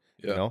doesn't work,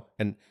 you know?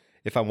 And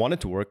if I want it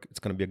to work, it's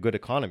going to be a good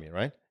economy,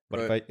 right?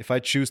 But if I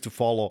choose to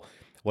follow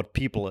what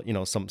people, you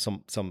know, some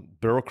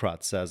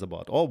bureaucrat says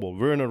about, oh, well,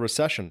 we're in a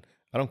recession,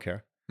 I don't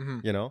care. Mm-hmm.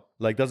 You know,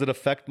 like, does it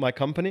affect my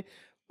company?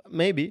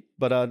 Maybe,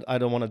 but I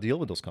don't want to deal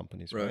with those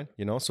companies, right?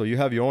 You know, so you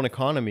have your own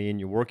economy and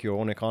you work your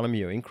own economy,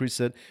 you increase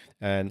it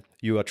and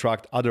you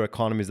attract other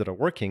economies that are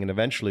working. And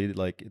eventually,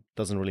 like, it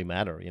doesn't really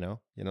matter, you know,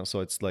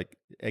 so it's like,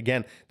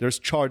 again, there's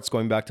charts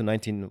going back to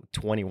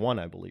 1921,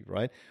 I believe,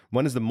 right?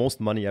 When is the most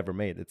money ever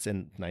made? It's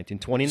in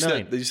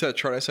 1929. Did you see that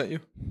chart I sent you?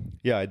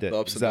 Yeah, I did.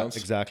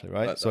 Exactly,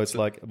 right? So it's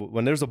like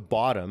when there's a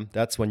bottom,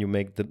 that's when you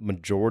make the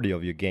majority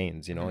of your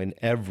gains, you know, in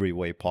every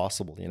way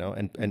possible, you know,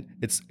 and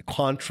it's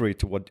contrary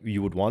to what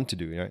you would want to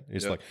do, right?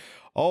 It's like,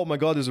 oh my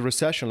God, there's a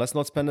recession, let's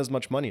not spend as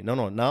much money.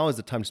 No, now is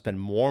the time to spend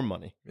more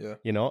money,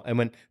 you know? And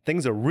when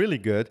things are really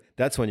good,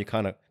 that's when you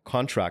kind of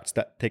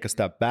take a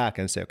step back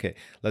and say, okay,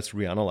 let's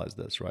reanalyze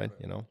this, right?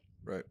 You know?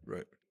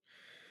 Right.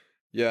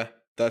 Yeah,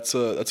 that's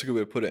a good way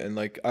to put it. And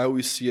like, I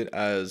always see it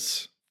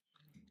as,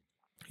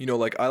 you know,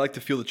 like, I like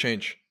to feel the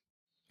change.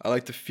 I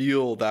like to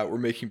feel that we're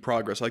making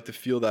progress. I like to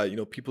feel that, you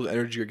know, people's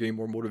energy are getting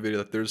more motivated,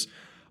 that there's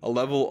a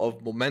level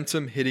of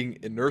momentum hitting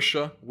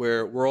inertia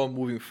where we're all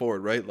moving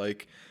forward, right?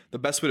 Like, the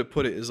best way to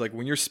put it is like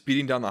when you're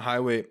speeding down the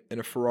highway in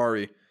a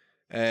Ferrari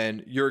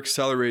and you're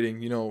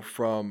accelerating, you know,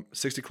 from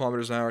 60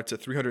 kilometers an hour to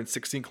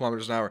 316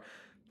 kilometers an hour,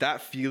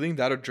 that feeling,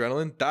 that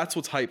adrenaline, that's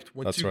what's hyped.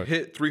 Once you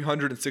hit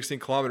 316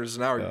 kilometers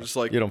an hour, you're just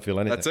like, you don't feel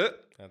anything. That's it.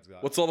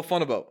 What's all the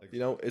fun about? You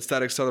know, it's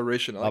that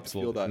acceleration. I like to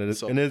feel that.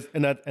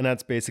 And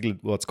that's basically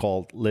what's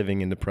called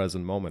living in the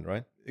present moment,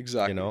 right?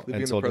 Exactly. You know,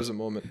 living in the present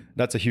moment.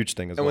 That's a huge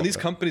thing as well. And when these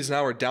companies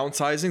now are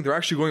downsizing,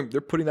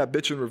 they're putting that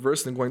bitch in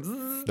reverse and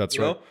going. That's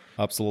right.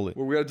 Absolutely.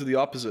 Where we got to do the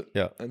opposite.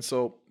 Yeah. And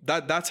so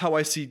that's how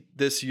I see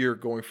this year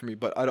going for me.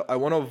 But I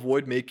want to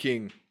avoid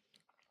making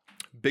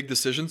big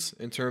decisions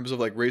in terms of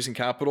like raising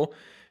capital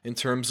in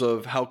terms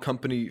of how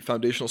company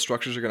foundational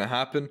structures are going to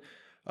happen.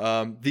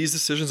 These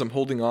decisions I'm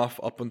holding off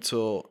up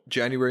until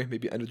January,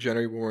 maybe end of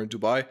January when we're in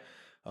Dubai.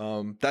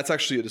 That's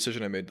actually a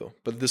decision I made though.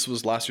 But this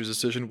was last year's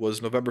decision,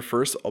 was November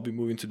 1st. I'll be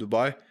moving to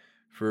Dubai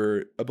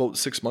for about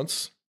 6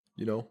 months,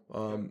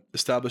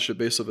 establish a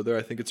base over there.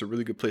 I think it's a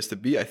really good place to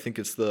be. I think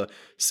it's the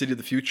city of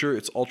the future.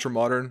 It's ultra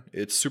modern.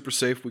 It's super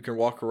safe. We can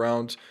walk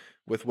around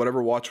with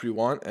whatever watch we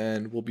want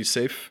and we'll be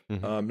safe.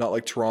 Not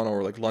like Toronto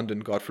or like London,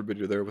 God forbid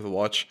you're there with a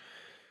watch.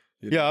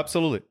 Yeah,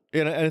 absolutely.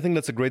 And I think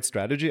that's a great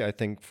strategy. I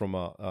think from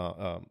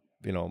a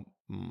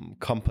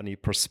company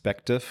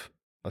perspective,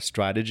 a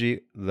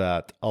strategy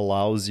that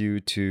allows you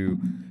to,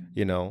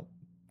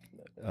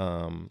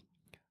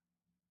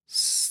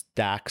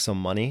 stack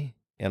some money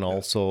and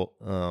also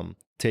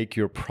take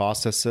your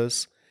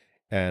processes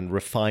and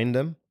refine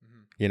them,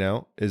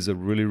 is a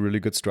really, really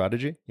good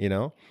strategy,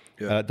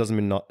 It doesn't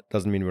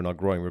mean we're not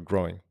growing. We're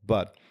growing,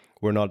 but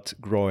we're not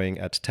growing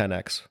at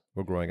 10x.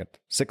 We're growing at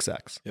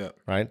 6x. Yeah.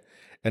 Right.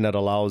 And that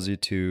allows you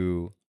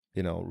to,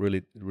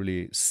 really,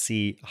 really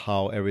see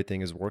how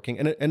everything is working.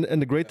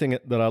 And the great thing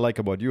that I like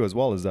about you as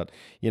well is that,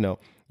 you're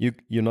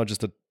not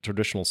just a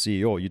traditional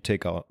CEO. You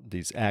take out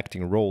these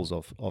acting roles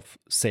of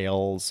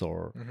sales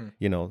or,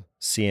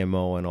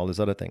 CMO and all these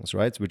other things,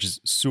 right? Which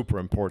is super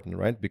important,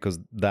 right? Because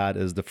that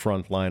is the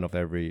front line of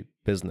every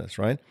business,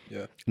 right?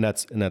 Yeah.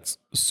 And that's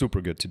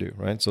super good to do,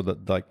 right? So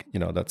that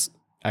that's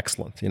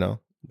excellent,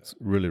 It's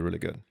really, really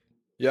good.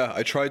 Yeah,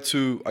 I try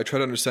to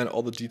understand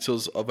all the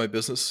details of my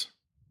business.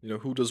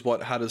 Who does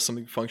what, how does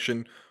something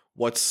function,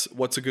 what's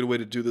a good way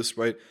to do this,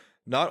 right?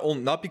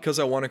 Not because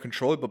I want to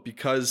control it, but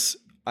because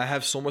I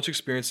have so much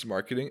experience in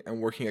marketing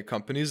and working at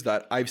companies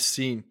that I've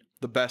seen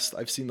the best,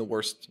 I've seen the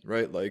worst,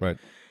 right? Like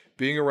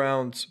being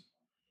around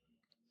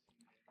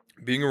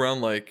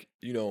like,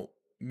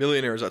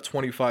 millionaires at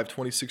 25,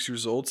 26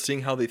 years old,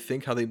 seeing how they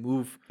think, how they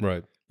move.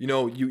 Right.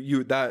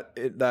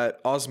 That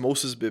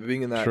osmosis,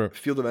 being in that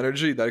field of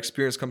energy, that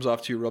experience comes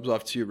off to you, rubs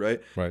off to you,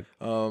 right? Right.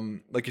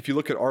 Like if you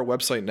look at our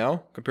website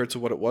now compared to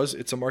what it was,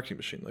 it's a marketing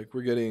machine. Like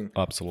we're getting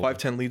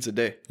 5-10 leads a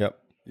day. Yep.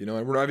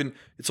 And we're not even,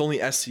 it's only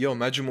SEO.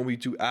 Imagine when we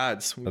do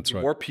ads, when we do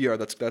more PR,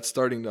 that's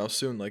starting now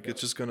soon. Like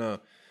it's gonna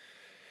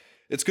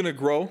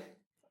grow,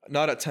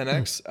 not at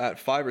 10x, at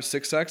 5 or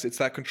 6x. It's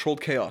that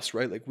controlled chaos,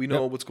 right? Like we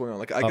know what's going on.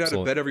 Like I get out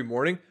of bed every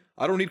morning.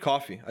 I don't need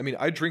coffee. I mean,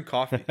 I drink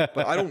coffee,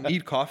 but I don't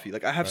need coffee.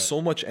 Like I have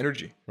so much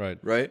energy.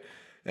 Right.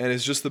 And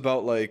it's just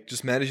about like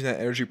just managing that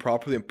energy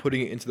properly and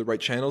putting it into the right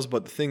channels.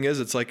 But the thing is,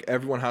 it's like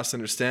everyone has to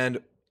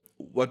understand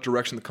what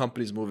direction the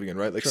company's moving in,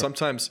 right? Like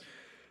sometimes,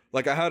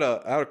 like I had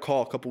a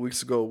call a couple of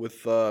weeks ago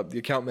with the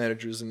account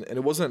managers and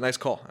it wasn't a nice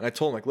call. And I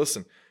told them like,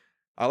 listen,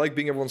 I like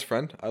being everyone's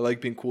friend. I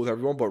like being cool with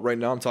everyone. But right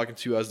now I'm talking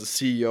to you as the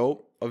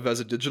CEO of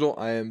Veza Digital.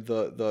 I am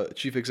the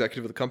chief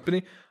executive of the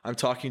company. I'm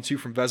talking to you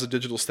from Veza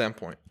Digital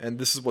standpoint. And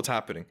this is what's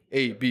happening.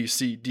 A, B,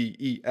 C, D,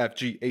 E, F,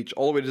 G, H,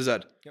 all the way to Z.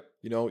 Yep.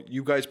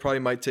 You guys probably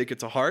might take it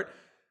to heart.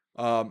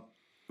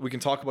 We can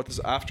talk about this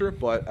after,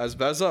 but as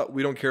Veza,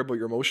 we don't care about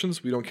your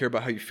emotions. We don't care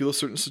about how you feel a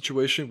certain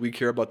situation. We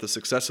care about the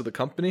success of the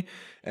company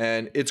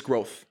and its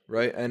growth,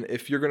 right? And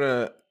if you're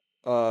going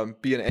to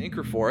be an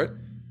anchor for it,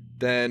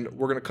 then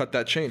we're going to cut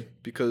that chain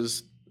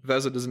because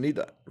Veza doesn't need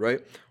that,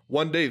 right?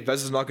 One day,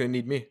 Veza's not going to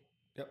need me,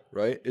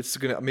 right? It's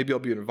going to, maybe I'll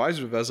be an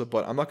advisor to Veza,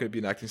 but I'm not going to be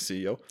an acting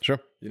CEO. Sure.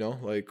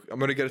 Like I'm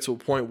going to get it to a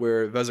point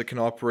where Veza can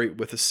operate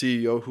with a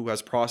CEO who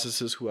has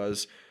processes, who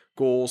has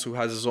goals, who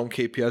has his own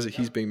KPIs that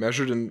he's being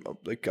measured. And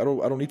like, I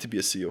don't need to be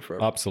a CEO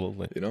forever.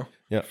 Absolutely.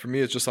 Yeah. For me,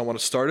 it's just, I want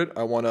to start it.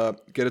 I want to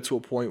get it to a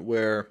point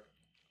where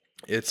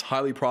it's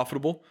highly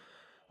profitable.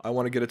 I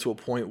want to get it to a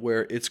point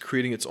where it's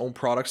creating its own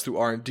products through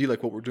R&D,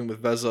 like what we're doing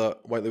with Veza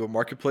White Label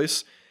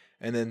Marketplace.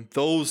 And then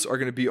those are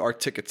going to be our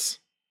tickets,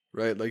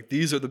 right? Like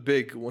these are the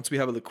big, once we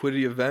have a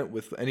liquidity event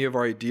with any of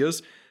our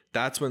ideas,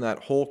 that's when that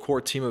whole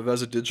core team of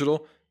Veza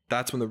Digital,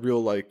 that's when the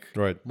real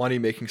money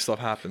making stuff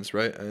happens,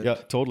 right? And yeah,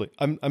 totally.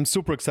 I'm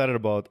super excited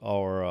about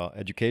our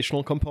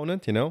educational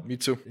component, Me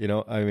too.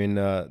 I mean,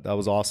 that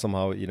was awesome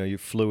how, you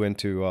flew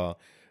into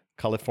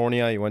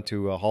California, you went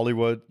to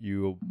Hollywood,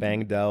 you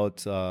banged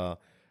out...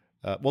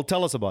 well,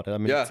 tell us about it. I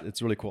mean,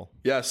 it's really cool.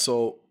 Yeah,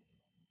 so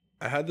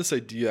I had this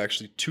idea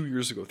actually 3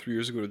 years ago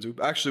to do.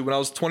 Actually, when I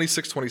was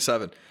 26,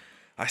 27,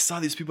 I saw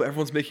these people,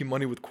 everyone's making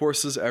money with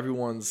courses.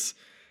 Everyone's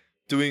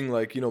doing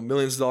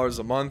millions of dollars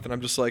a month. And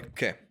I'm just like,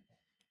 okay,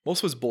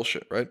 most of it's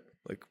bullshit, right?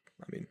 Like,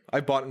 I mean,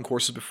 I bought in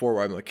courses before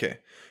where I'm like, okay,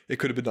 it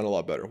could have been done a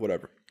lot better,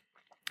 whatever.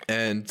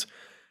 And,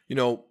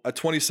 at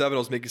 27, I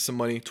was making some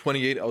money.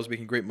 28, I was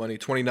making great money.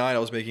 29, I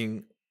was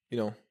making,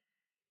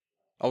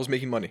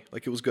 money.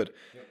 Like it was good.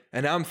 Yep.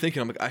 And now I'm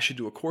thinking, I'm like, I should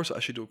do a course.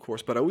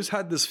 But I always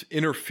had this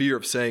inner fear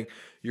of saying,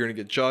 you're going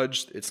to get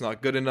judged. It's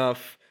not good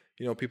enough.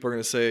 People are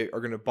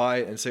going to buy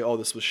it and say, oh,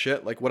 this was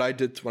shit. Like what I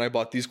did when I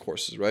bought these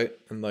courses, right?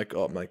 And like,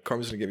 oh, my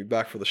karma's going to get me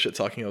back for the shit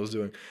talking I was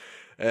doing.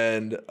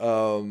 And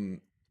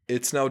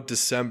it's now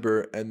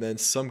December. And then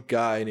some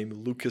guy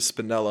named Lucas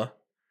Spinella,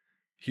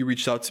 he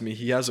reached out to me.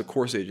 He has a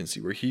course agency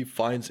where he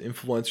finds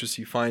influencers.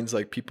 He finds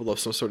like people of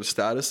some sort of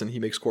status and he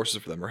makes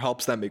courses for them or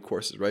helps them make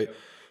courses, right?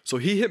 So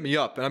he hit me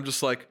up and I'm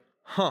just like,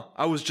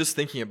 I was just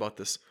thinking about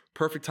this.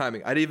 Perfect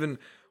timing.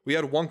 We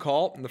had one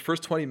call. In the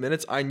first 20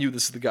 minutes, I knew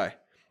this is the guy.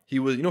 He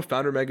was,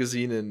 Founder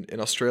Magazine in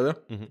Australia.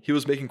 Mm-hmm. He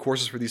was making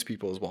courses for these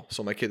people as well.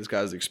 So I'm like, hey, this guy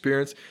has the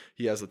experience.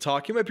 He has the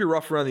talk. He might be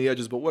rough around the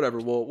edges, but whatever.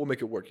 We'll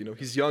make it work.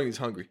 He's young. He's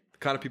hungry.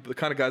 The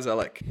kind of guys I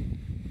like.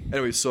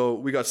 Anyway, so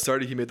we got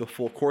started. He made the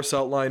full course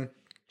outline.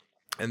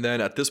 And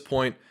then at this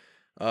point,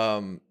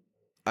 I'm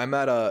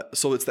at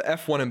so it's the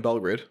F1 in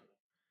Belgrade.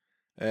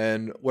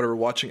 And whatever,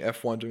 watching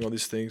F1, doing all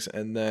these things.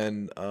 And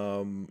then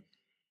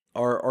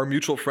our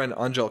mutual friend,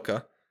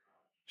 Angelka,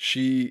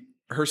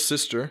 her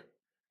sister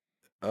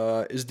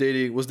was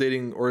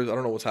dating, or I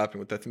don't know what's happening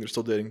with that. I think they're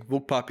still dating,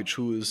 Vuk Papic,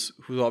 who's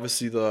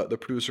obviously the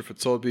producer for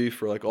Tsobi,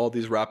 for like all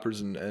these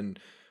rappers and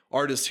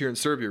artists here in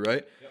Serbia,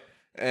 right? Yep.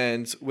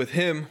 And with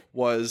him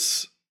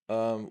was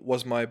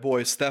my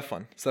boy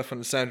Stefan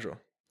and Sandro.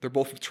 They're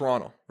both from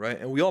Toronto, right?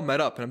 And we all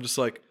met up, and I'm just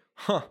like,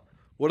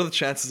 what are the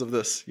chances of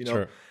this,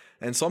 Sure.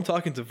 And so I'm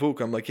talking to Vuk.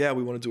 I'm like, yeah,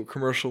 we want to do a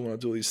commercial. We want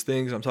to do all these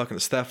things. I'm talking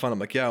to Stefan. I'm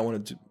like, yeah, I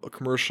want to do a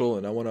commercial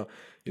and I want to,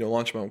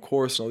 launch my own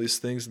course and all these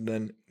things. And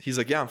then he's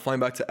like, yeah, I'm flying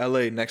back to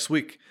LA next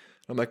week.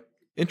 I'm like,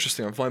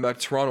 interesting. I'm flying back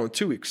to Toronto in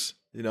 2 weeks,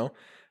 And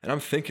I'm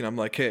thinking, I'm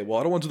like, hey, well,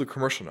 I don't want to do the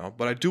commercial now,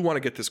 but I do want to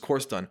get this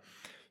course done.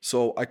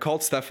 So I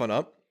called Stefan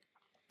up.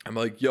 I'm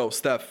like, yo,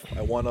 Steph,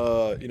 I want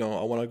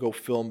to go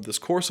film this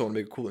course. I want to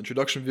make a cool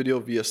introduction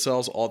video,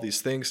 VSLs, all these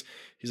things.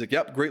 He's like,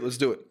 yep, great, let's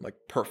do it. I'm like,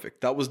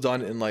 perfect. That was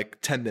done in like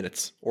 10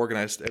 minutes,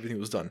 organized, everything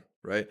was done,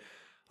 right?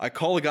 I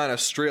call a guy in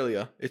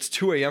Australia. It's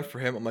 2 a.m. for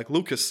him. I'm like,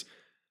 Lucas,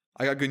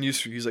 I got good news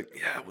for you. He's like,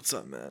 yeah, what's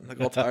up, man? Like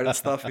all tired and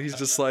stuff. And he's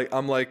just like,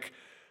 I'm like,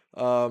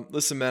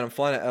 listen, man, I'm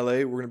flying to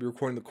LA. We're going to be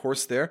recording the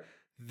course there.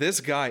 This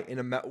guy,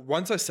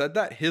 once I said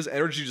that, his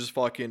energy just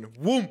fucking,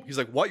 whoom. He's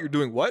like, what? You're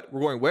doing what?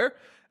 We're going where?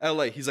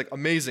 LA. He's like,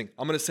 amazing.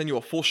 I'm going to send you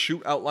a full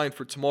shoot outline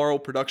for tomorrow,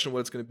 production, what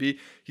it's going to be.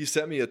 He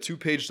sent me a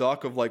 2-page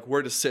doc of like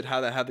where to sit,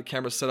 how to have the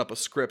camera set up, a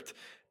script,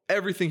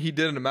 everything he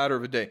did in a matter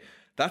of a day.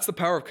 That's the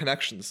power of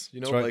connections.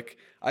 Right. Like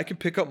I can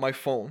pick up my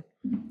phone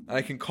and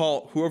I can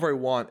call whoever I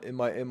want in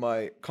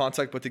my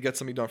contact, but to get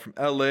something done from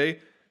LA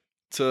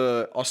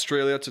to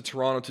Australia, to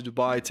Toronto, to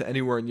Dubai, to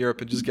anywhere in Europe,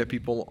 and just get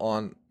people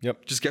on,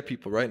 just get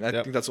people, right? And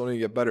I think that's only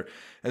going to get better.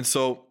 And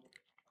so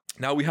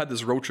now we had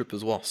this road trip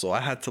as well. So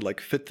I had to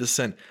like fit this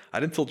in. I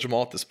didn't tell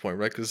Jamal at this point,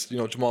 right? Because,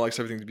 Jamal likes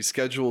everything to be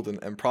scheduled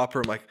and proper.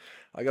 I'm like,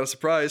 I got a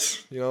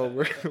surprise.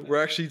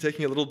 We're actually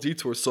taking a little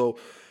detour. So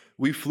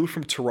we flew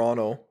from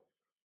Toronto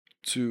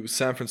to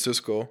San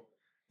Francisco.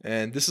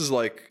 And this is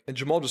like, and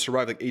Jamal just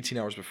arrived like 18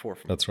 hours before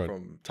from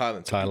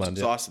Thailand. So he was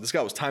exhausted. Yeah. This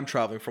guy was time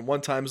traveling from one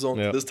time zone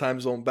to this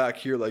time zone back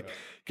here, like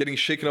getting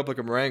shaken up like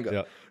a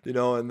moringa,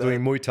 and then,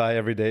 doing Muay Thai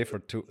every day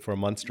for a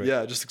month straight.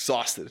 Yeah, just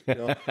exhausted,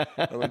 And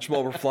then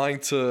Jamal, we're flying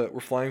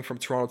from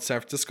Toronto to San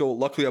Francisco.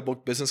 Luckily, I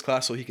booked business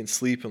class so he can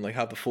sleep and like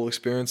have the full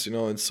experience,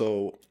 And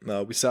so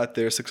we sat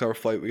there, 6-hour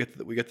flight.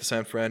 We get to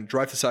San Fran,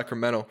 drive to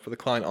Sacramento for the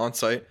client on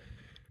site.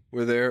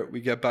 We're there.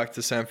 We get back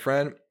to San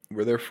Fran.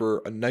 We're there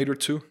for a night or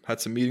two,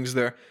 had some meetings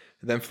there,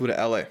 and then flew to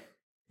LA.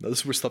 Now, this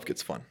is where stuff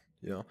gets fun,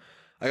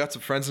 I got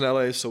some friends in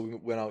LA, so we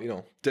went out,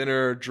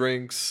 dinner,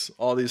 drinks,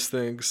 all these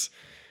things.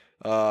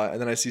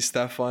 And then I see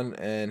Stefan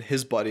and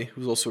his buddy,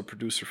 who's also a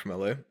producer from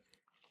LA,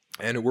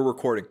 and we're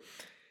recording.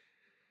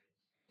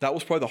 That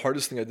was probably the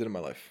hardest thing I did in my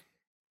life.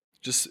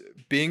 Just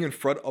being in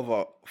front of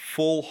a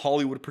full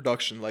Hollywood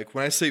production. Like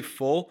when I say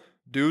full,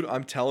 dude,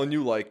 I'm telling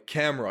you, like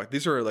camera.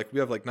 These are like, we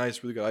have like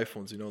nice, really good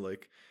iPhones,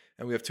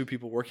 and we have 2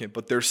 people working,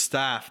 but there's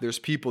staff, there's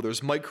people,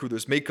 there's mic crew,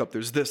 there's makeup,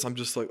 there's this. I'm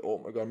just like, oh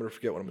my God, I'm going to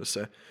forget what I'm going to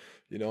say.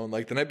 And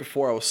like the night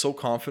before I was so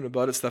confident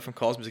about it. Stefan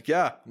calls me. He's like,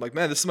 yeah. I'm like,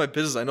 man, this is my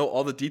business. I know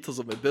all the details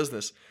of my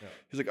business. Yeah.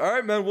 He's like, all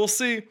right, man, we'll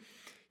see.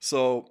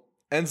 So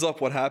ends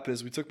up what happened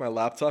is we took my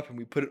laptop and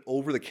we put it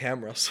over the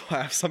camera. So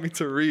I have something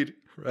to read,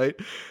 right?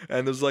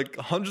 And there's like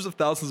hundreds of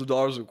thousands of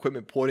dollars of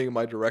equipment pointing in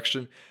my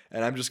direction.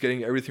 And I'm just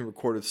getting everything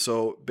recorded.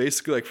 So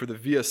basically like for the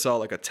VSL,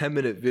 like a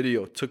 10-minute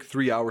video took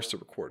 3 hours to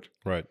record.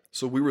 Right.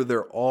 So we were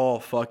there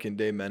all fucking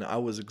day, man. I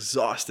was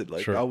exhausted.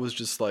 Like I was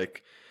just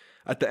like,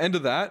 at the end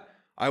of that,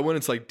 I went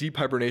into like deep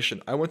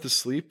hibernation. I went to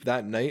sleep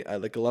that night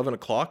at like 11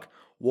 o'clock,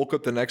 woke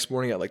up the next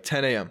morning at like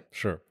 10 a.m.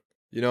 Sure.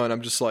 And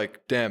I'm just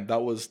like, damn,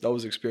 that was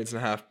an experience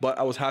and a half. But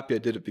I was happy I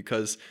did it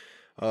because,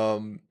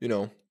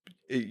 you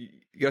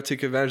got to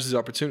take advantage of these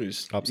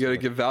opportunities. Absolutely. You got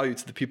to give value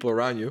to the people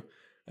around you.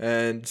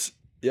 And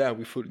yeah,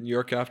 we flew to New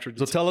York after.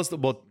 So tell us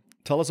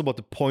about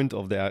the point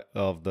of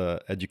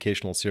the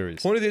educational series.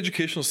 The point of the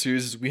educational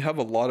series is we have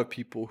a lot of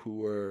people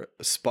who are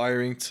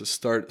aspiring to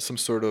start some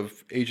sort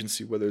of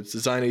agency, whether it's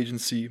design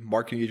agency,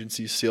 marketing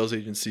agency, sales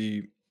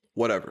agency,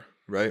 whatever,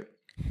 right?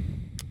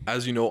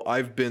 As you know,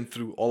 I've been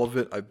through all of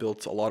it. I've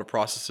built a lot of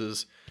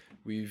processes.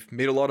 We've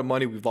made a lot of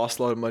money. We've lost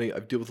a lot of money.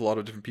 I've dealt with a lot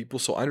of different people.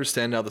 So I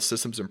understand now the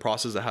systems and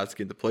processes that has to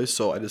get into place.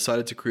 So I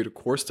decided to create a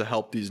course to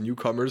help these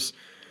newcomers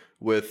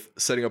with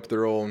setting up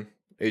their own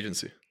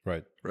agency.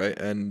 Right.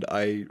 And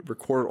I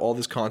recorded all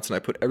this content. I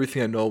put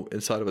everything I know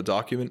inside of a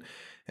document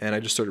and I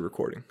just started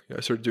recording.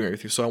 I started doing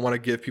everything. So I want to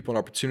give people an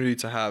opportunity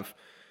to have,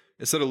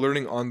 instead of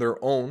learning on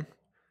their own,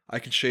 I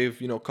can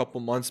shave, a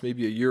couple months,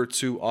 maybe a year or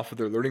two off of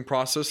their learning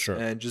process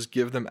and just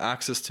give them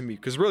access to me.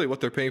 Because really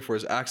what they're paying for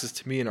is access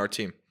to me and our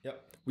team.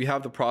 Yep. We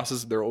have the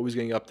process. They're always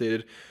getting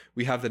updated.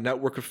 We have the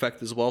network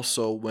effect as well.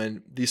 So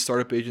when these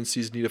startup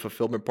agencies need a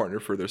fulfillment partner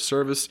for their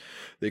service,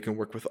 they can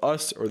work with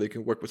us or they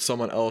can work with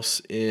someone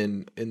else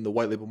in the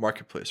white label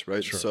marketplace,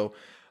 right? Sure. So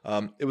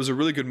it was a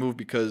really good move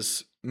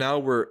because now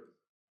we're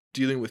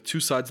dealing with two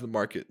sides of the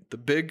market, the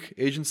big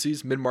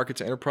agencies, mid-market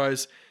to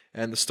enterprise,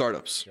 and the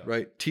startups,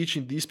 right?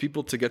 Teaching these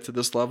people to get to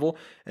this level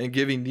and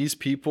giving these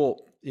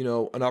people,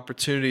 an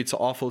opportunity to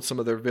offload some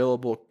of their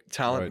available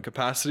talent and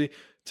capacity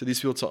to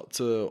these people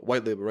to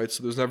white label, right?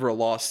 So there's never a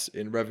loss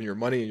in revenue or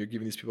money, and you're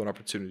giving these people an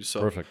opportunity.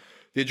 So perfect.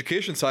 The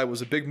education side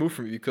was a big move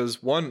for me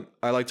because one,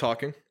 I like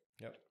talking.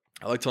 Yep.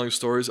 I like telling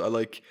stories. I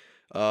like,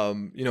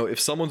 if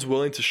someone's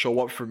willing to show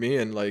up for me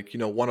and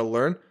want to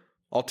learn,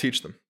 I'll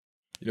teach them.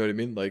 You know what I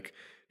mean? Like,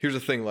 here's the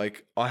thing,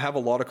 I have a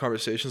lot of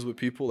conversations with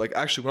people.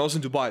 Actually, when I was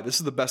in Dubai, this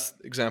is the best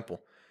example.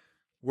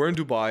 We're in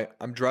Dubai.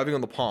 I'm driving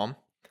on the Palm.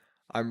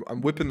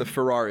 I'm whipping the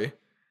Ferrari,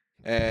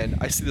 and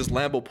I see this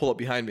Lambo pull up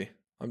behind me.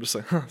 I'm just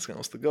like, this guy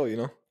wants to go,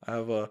 I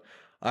have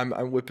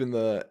I'm whipping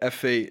the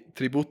F8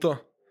 Tributo,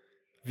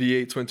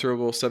 V8 twin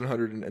turbo,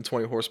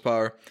 720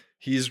 horsepower.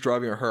 He's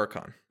driving a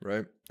Huracan,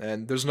 right?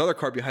 And there's another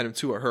car behind him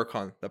too, a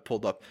Huracan that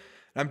pulled up.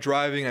 And I'm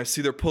driving. I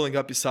see they're pulling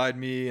up beside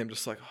me. I'm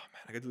just like, oh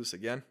man, I gotta do this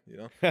again.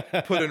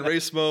 Put in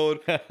race mode.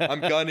 I'm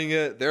gunning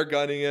it. They're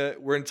gunning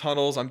it. We're in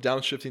tunnels. I'm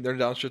downshifting. They're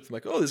downshifting. I'm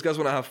like, oh, these guys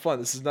want to have fun.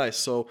 This is nice.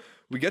 So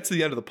we get to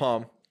the end of the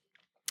Palm.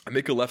 I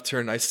make a left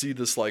turn. And I see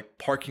this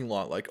parking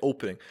lot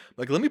opening. I'm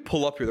like, let me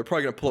pull up here. They're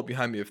probably gonna pull up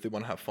behind me if they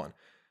want to have fun.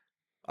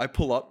 I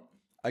pull up.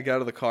 I get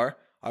out of the car.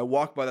 I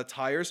walk by the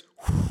tires.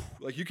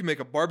 You can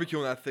make a barbecue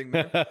on that thing,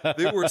 man.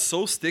 They were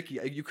so sticky.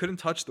 You couldn't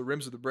touch the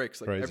rims or the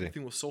brakes.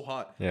 Everything was so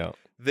hot. Yeah.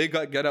 They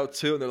get out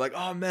too, and they're like,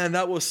 "Oh man,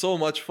 that was so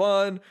much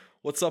fun.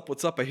 What's up?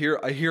 What's up?" I hear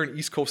an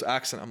East Coast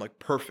accent. I'm like,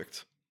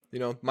 perfect.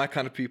 My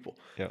kind of people.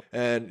 Yeah.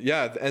 And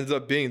yeah, it ended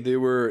up being they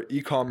were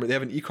e-commerce. They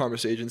have an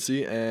e-commerce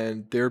agency,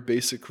 and they're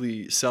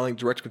basically selling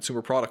direct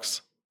consumer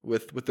products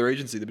with their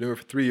agency. They've been doing it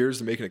for 3 years.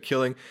 They're making a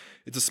killing.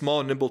 It's a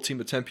small, nimble team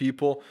of 10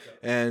 people,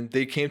 and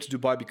they came to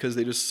Dubai because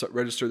they just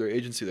registered their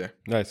agency there.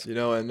 Nice.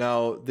 And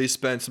now they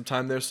spent some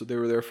time there, so they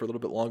were there for a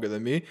little bit longer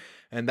than me.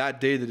 And that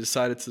day, they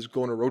decided to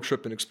go on a road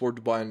trip and explore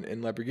Dubai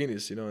in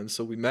Lamborghinis, and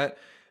so we met,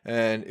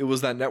 and it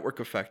was that network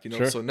effect,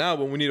 Sure. So now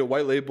when we need a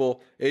white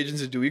label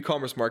agency to do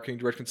e-commerce marketing,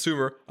 direct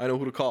consumer, I know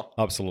who to call.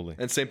 Absolutely.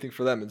 And same thing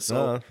for them. And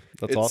so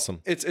that's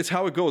awesome. It's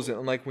how it goes.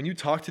 And when you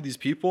talk to these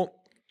people,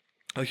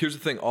 here's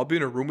the thing, I'll be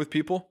in a room with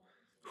people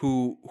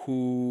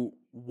who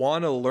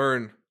want to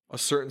learn a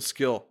certain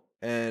skill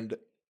and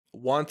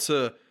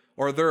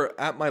or they're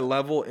at my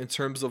level in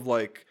terms of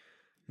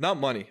not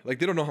money. They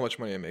don't know how much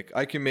money I make.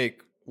 I can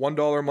make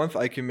 $1 a month.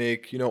 I can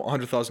make,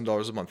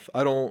 $100,000 a month.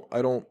 I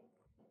don't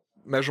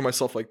measure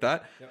myself like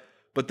that. Yep.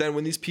 But then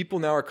when these people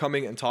now are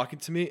coming and talking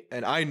to me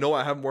and I know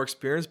I have more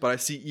experience, but I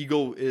see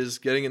ego is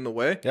getting in the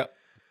way. Yep.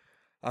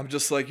 I'm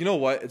just like, you know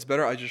what? It's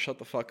better I just shut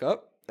the fuck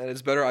up. And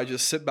it's better I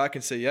just sit back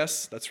and say,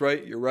 yes, that's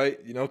right. You're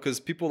right. Because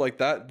people like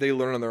that, they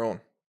learn on their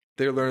own.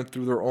 They learn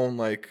through their own,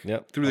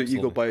 through their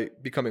ego by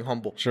becoming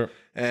humble. Sure.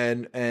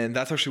 And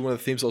that's actually one of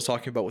the themes I was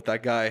talking about with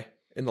that guy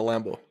in the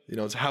Lambo.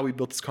 It's how we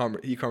built this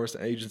e-commerce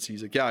agency.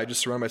 He's like, yeah, I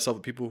just surround myself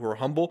with people who are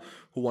humble,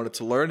 who wanted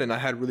to learn. And I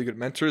had really good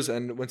mentors.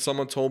 And when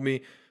someone told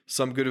me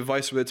some good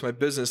advice related to my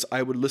business,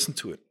 I would listen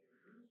to it.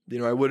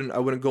 I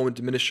wouldn't go and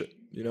diminish it,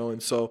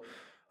 And so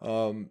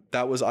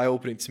that was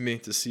eye-opening to me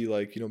to see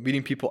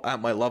meeting people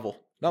at my level.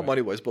 Not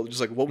money-wise, but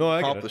just what we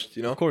accomplished,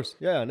 Of course.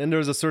 Yeah. And then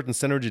there's a certain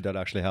synergy that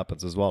actually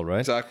happens as well, right?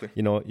 Exactly.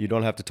 You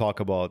don't have to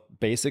talk about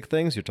basic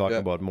things. You're talking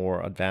about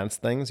more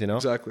advanced things,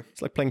 Exactly.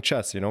 It's like playing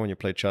chess, when you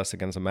play chess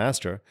against a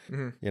master,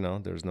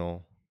 there's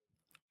no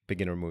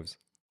beginner moves.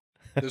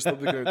 There's no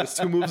beginner. There's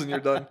 2 moves and you're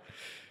done.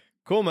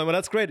 Cool, man. Well,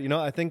 that's great.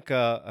 I think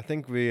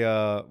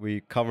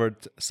we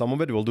covered some of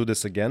it. We'll do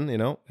this again,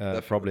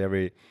 probably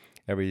every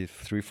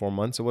 3-4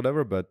 months or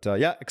whatever. But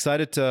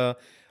excited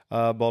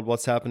about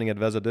what's happening at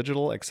Veza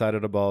Digital,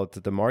 excited about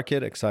the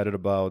market, excited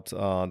about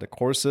the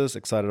courses,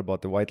 excited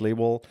about the white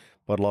label,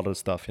 but a lot of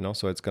stuff,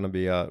 So it's going to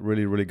be a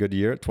really, really good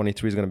year.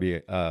 23 is going to be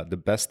the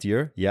best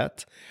year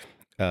yet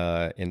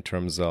in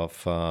terms of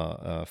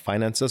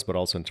finances, but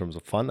also in terms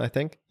of fun, I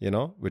think,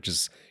 which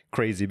is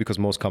crazy because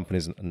most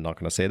companies are not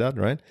going to say that,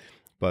 right?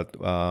 But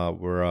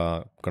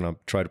we're going to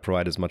try to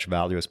provide as much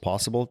value as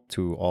possible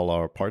to all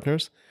our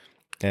partners.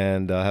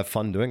 And have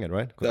fun doing it,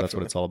 right? Because that's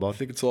what it's all about. I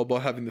think it's all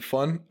about having the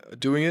fun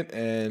doing it,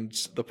 and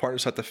the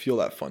partners have to feel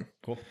that fun.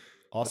 Cool.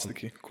 Awesome.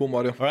 That's the key. Cool,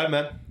 Mario. All right,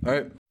 man. All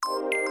right.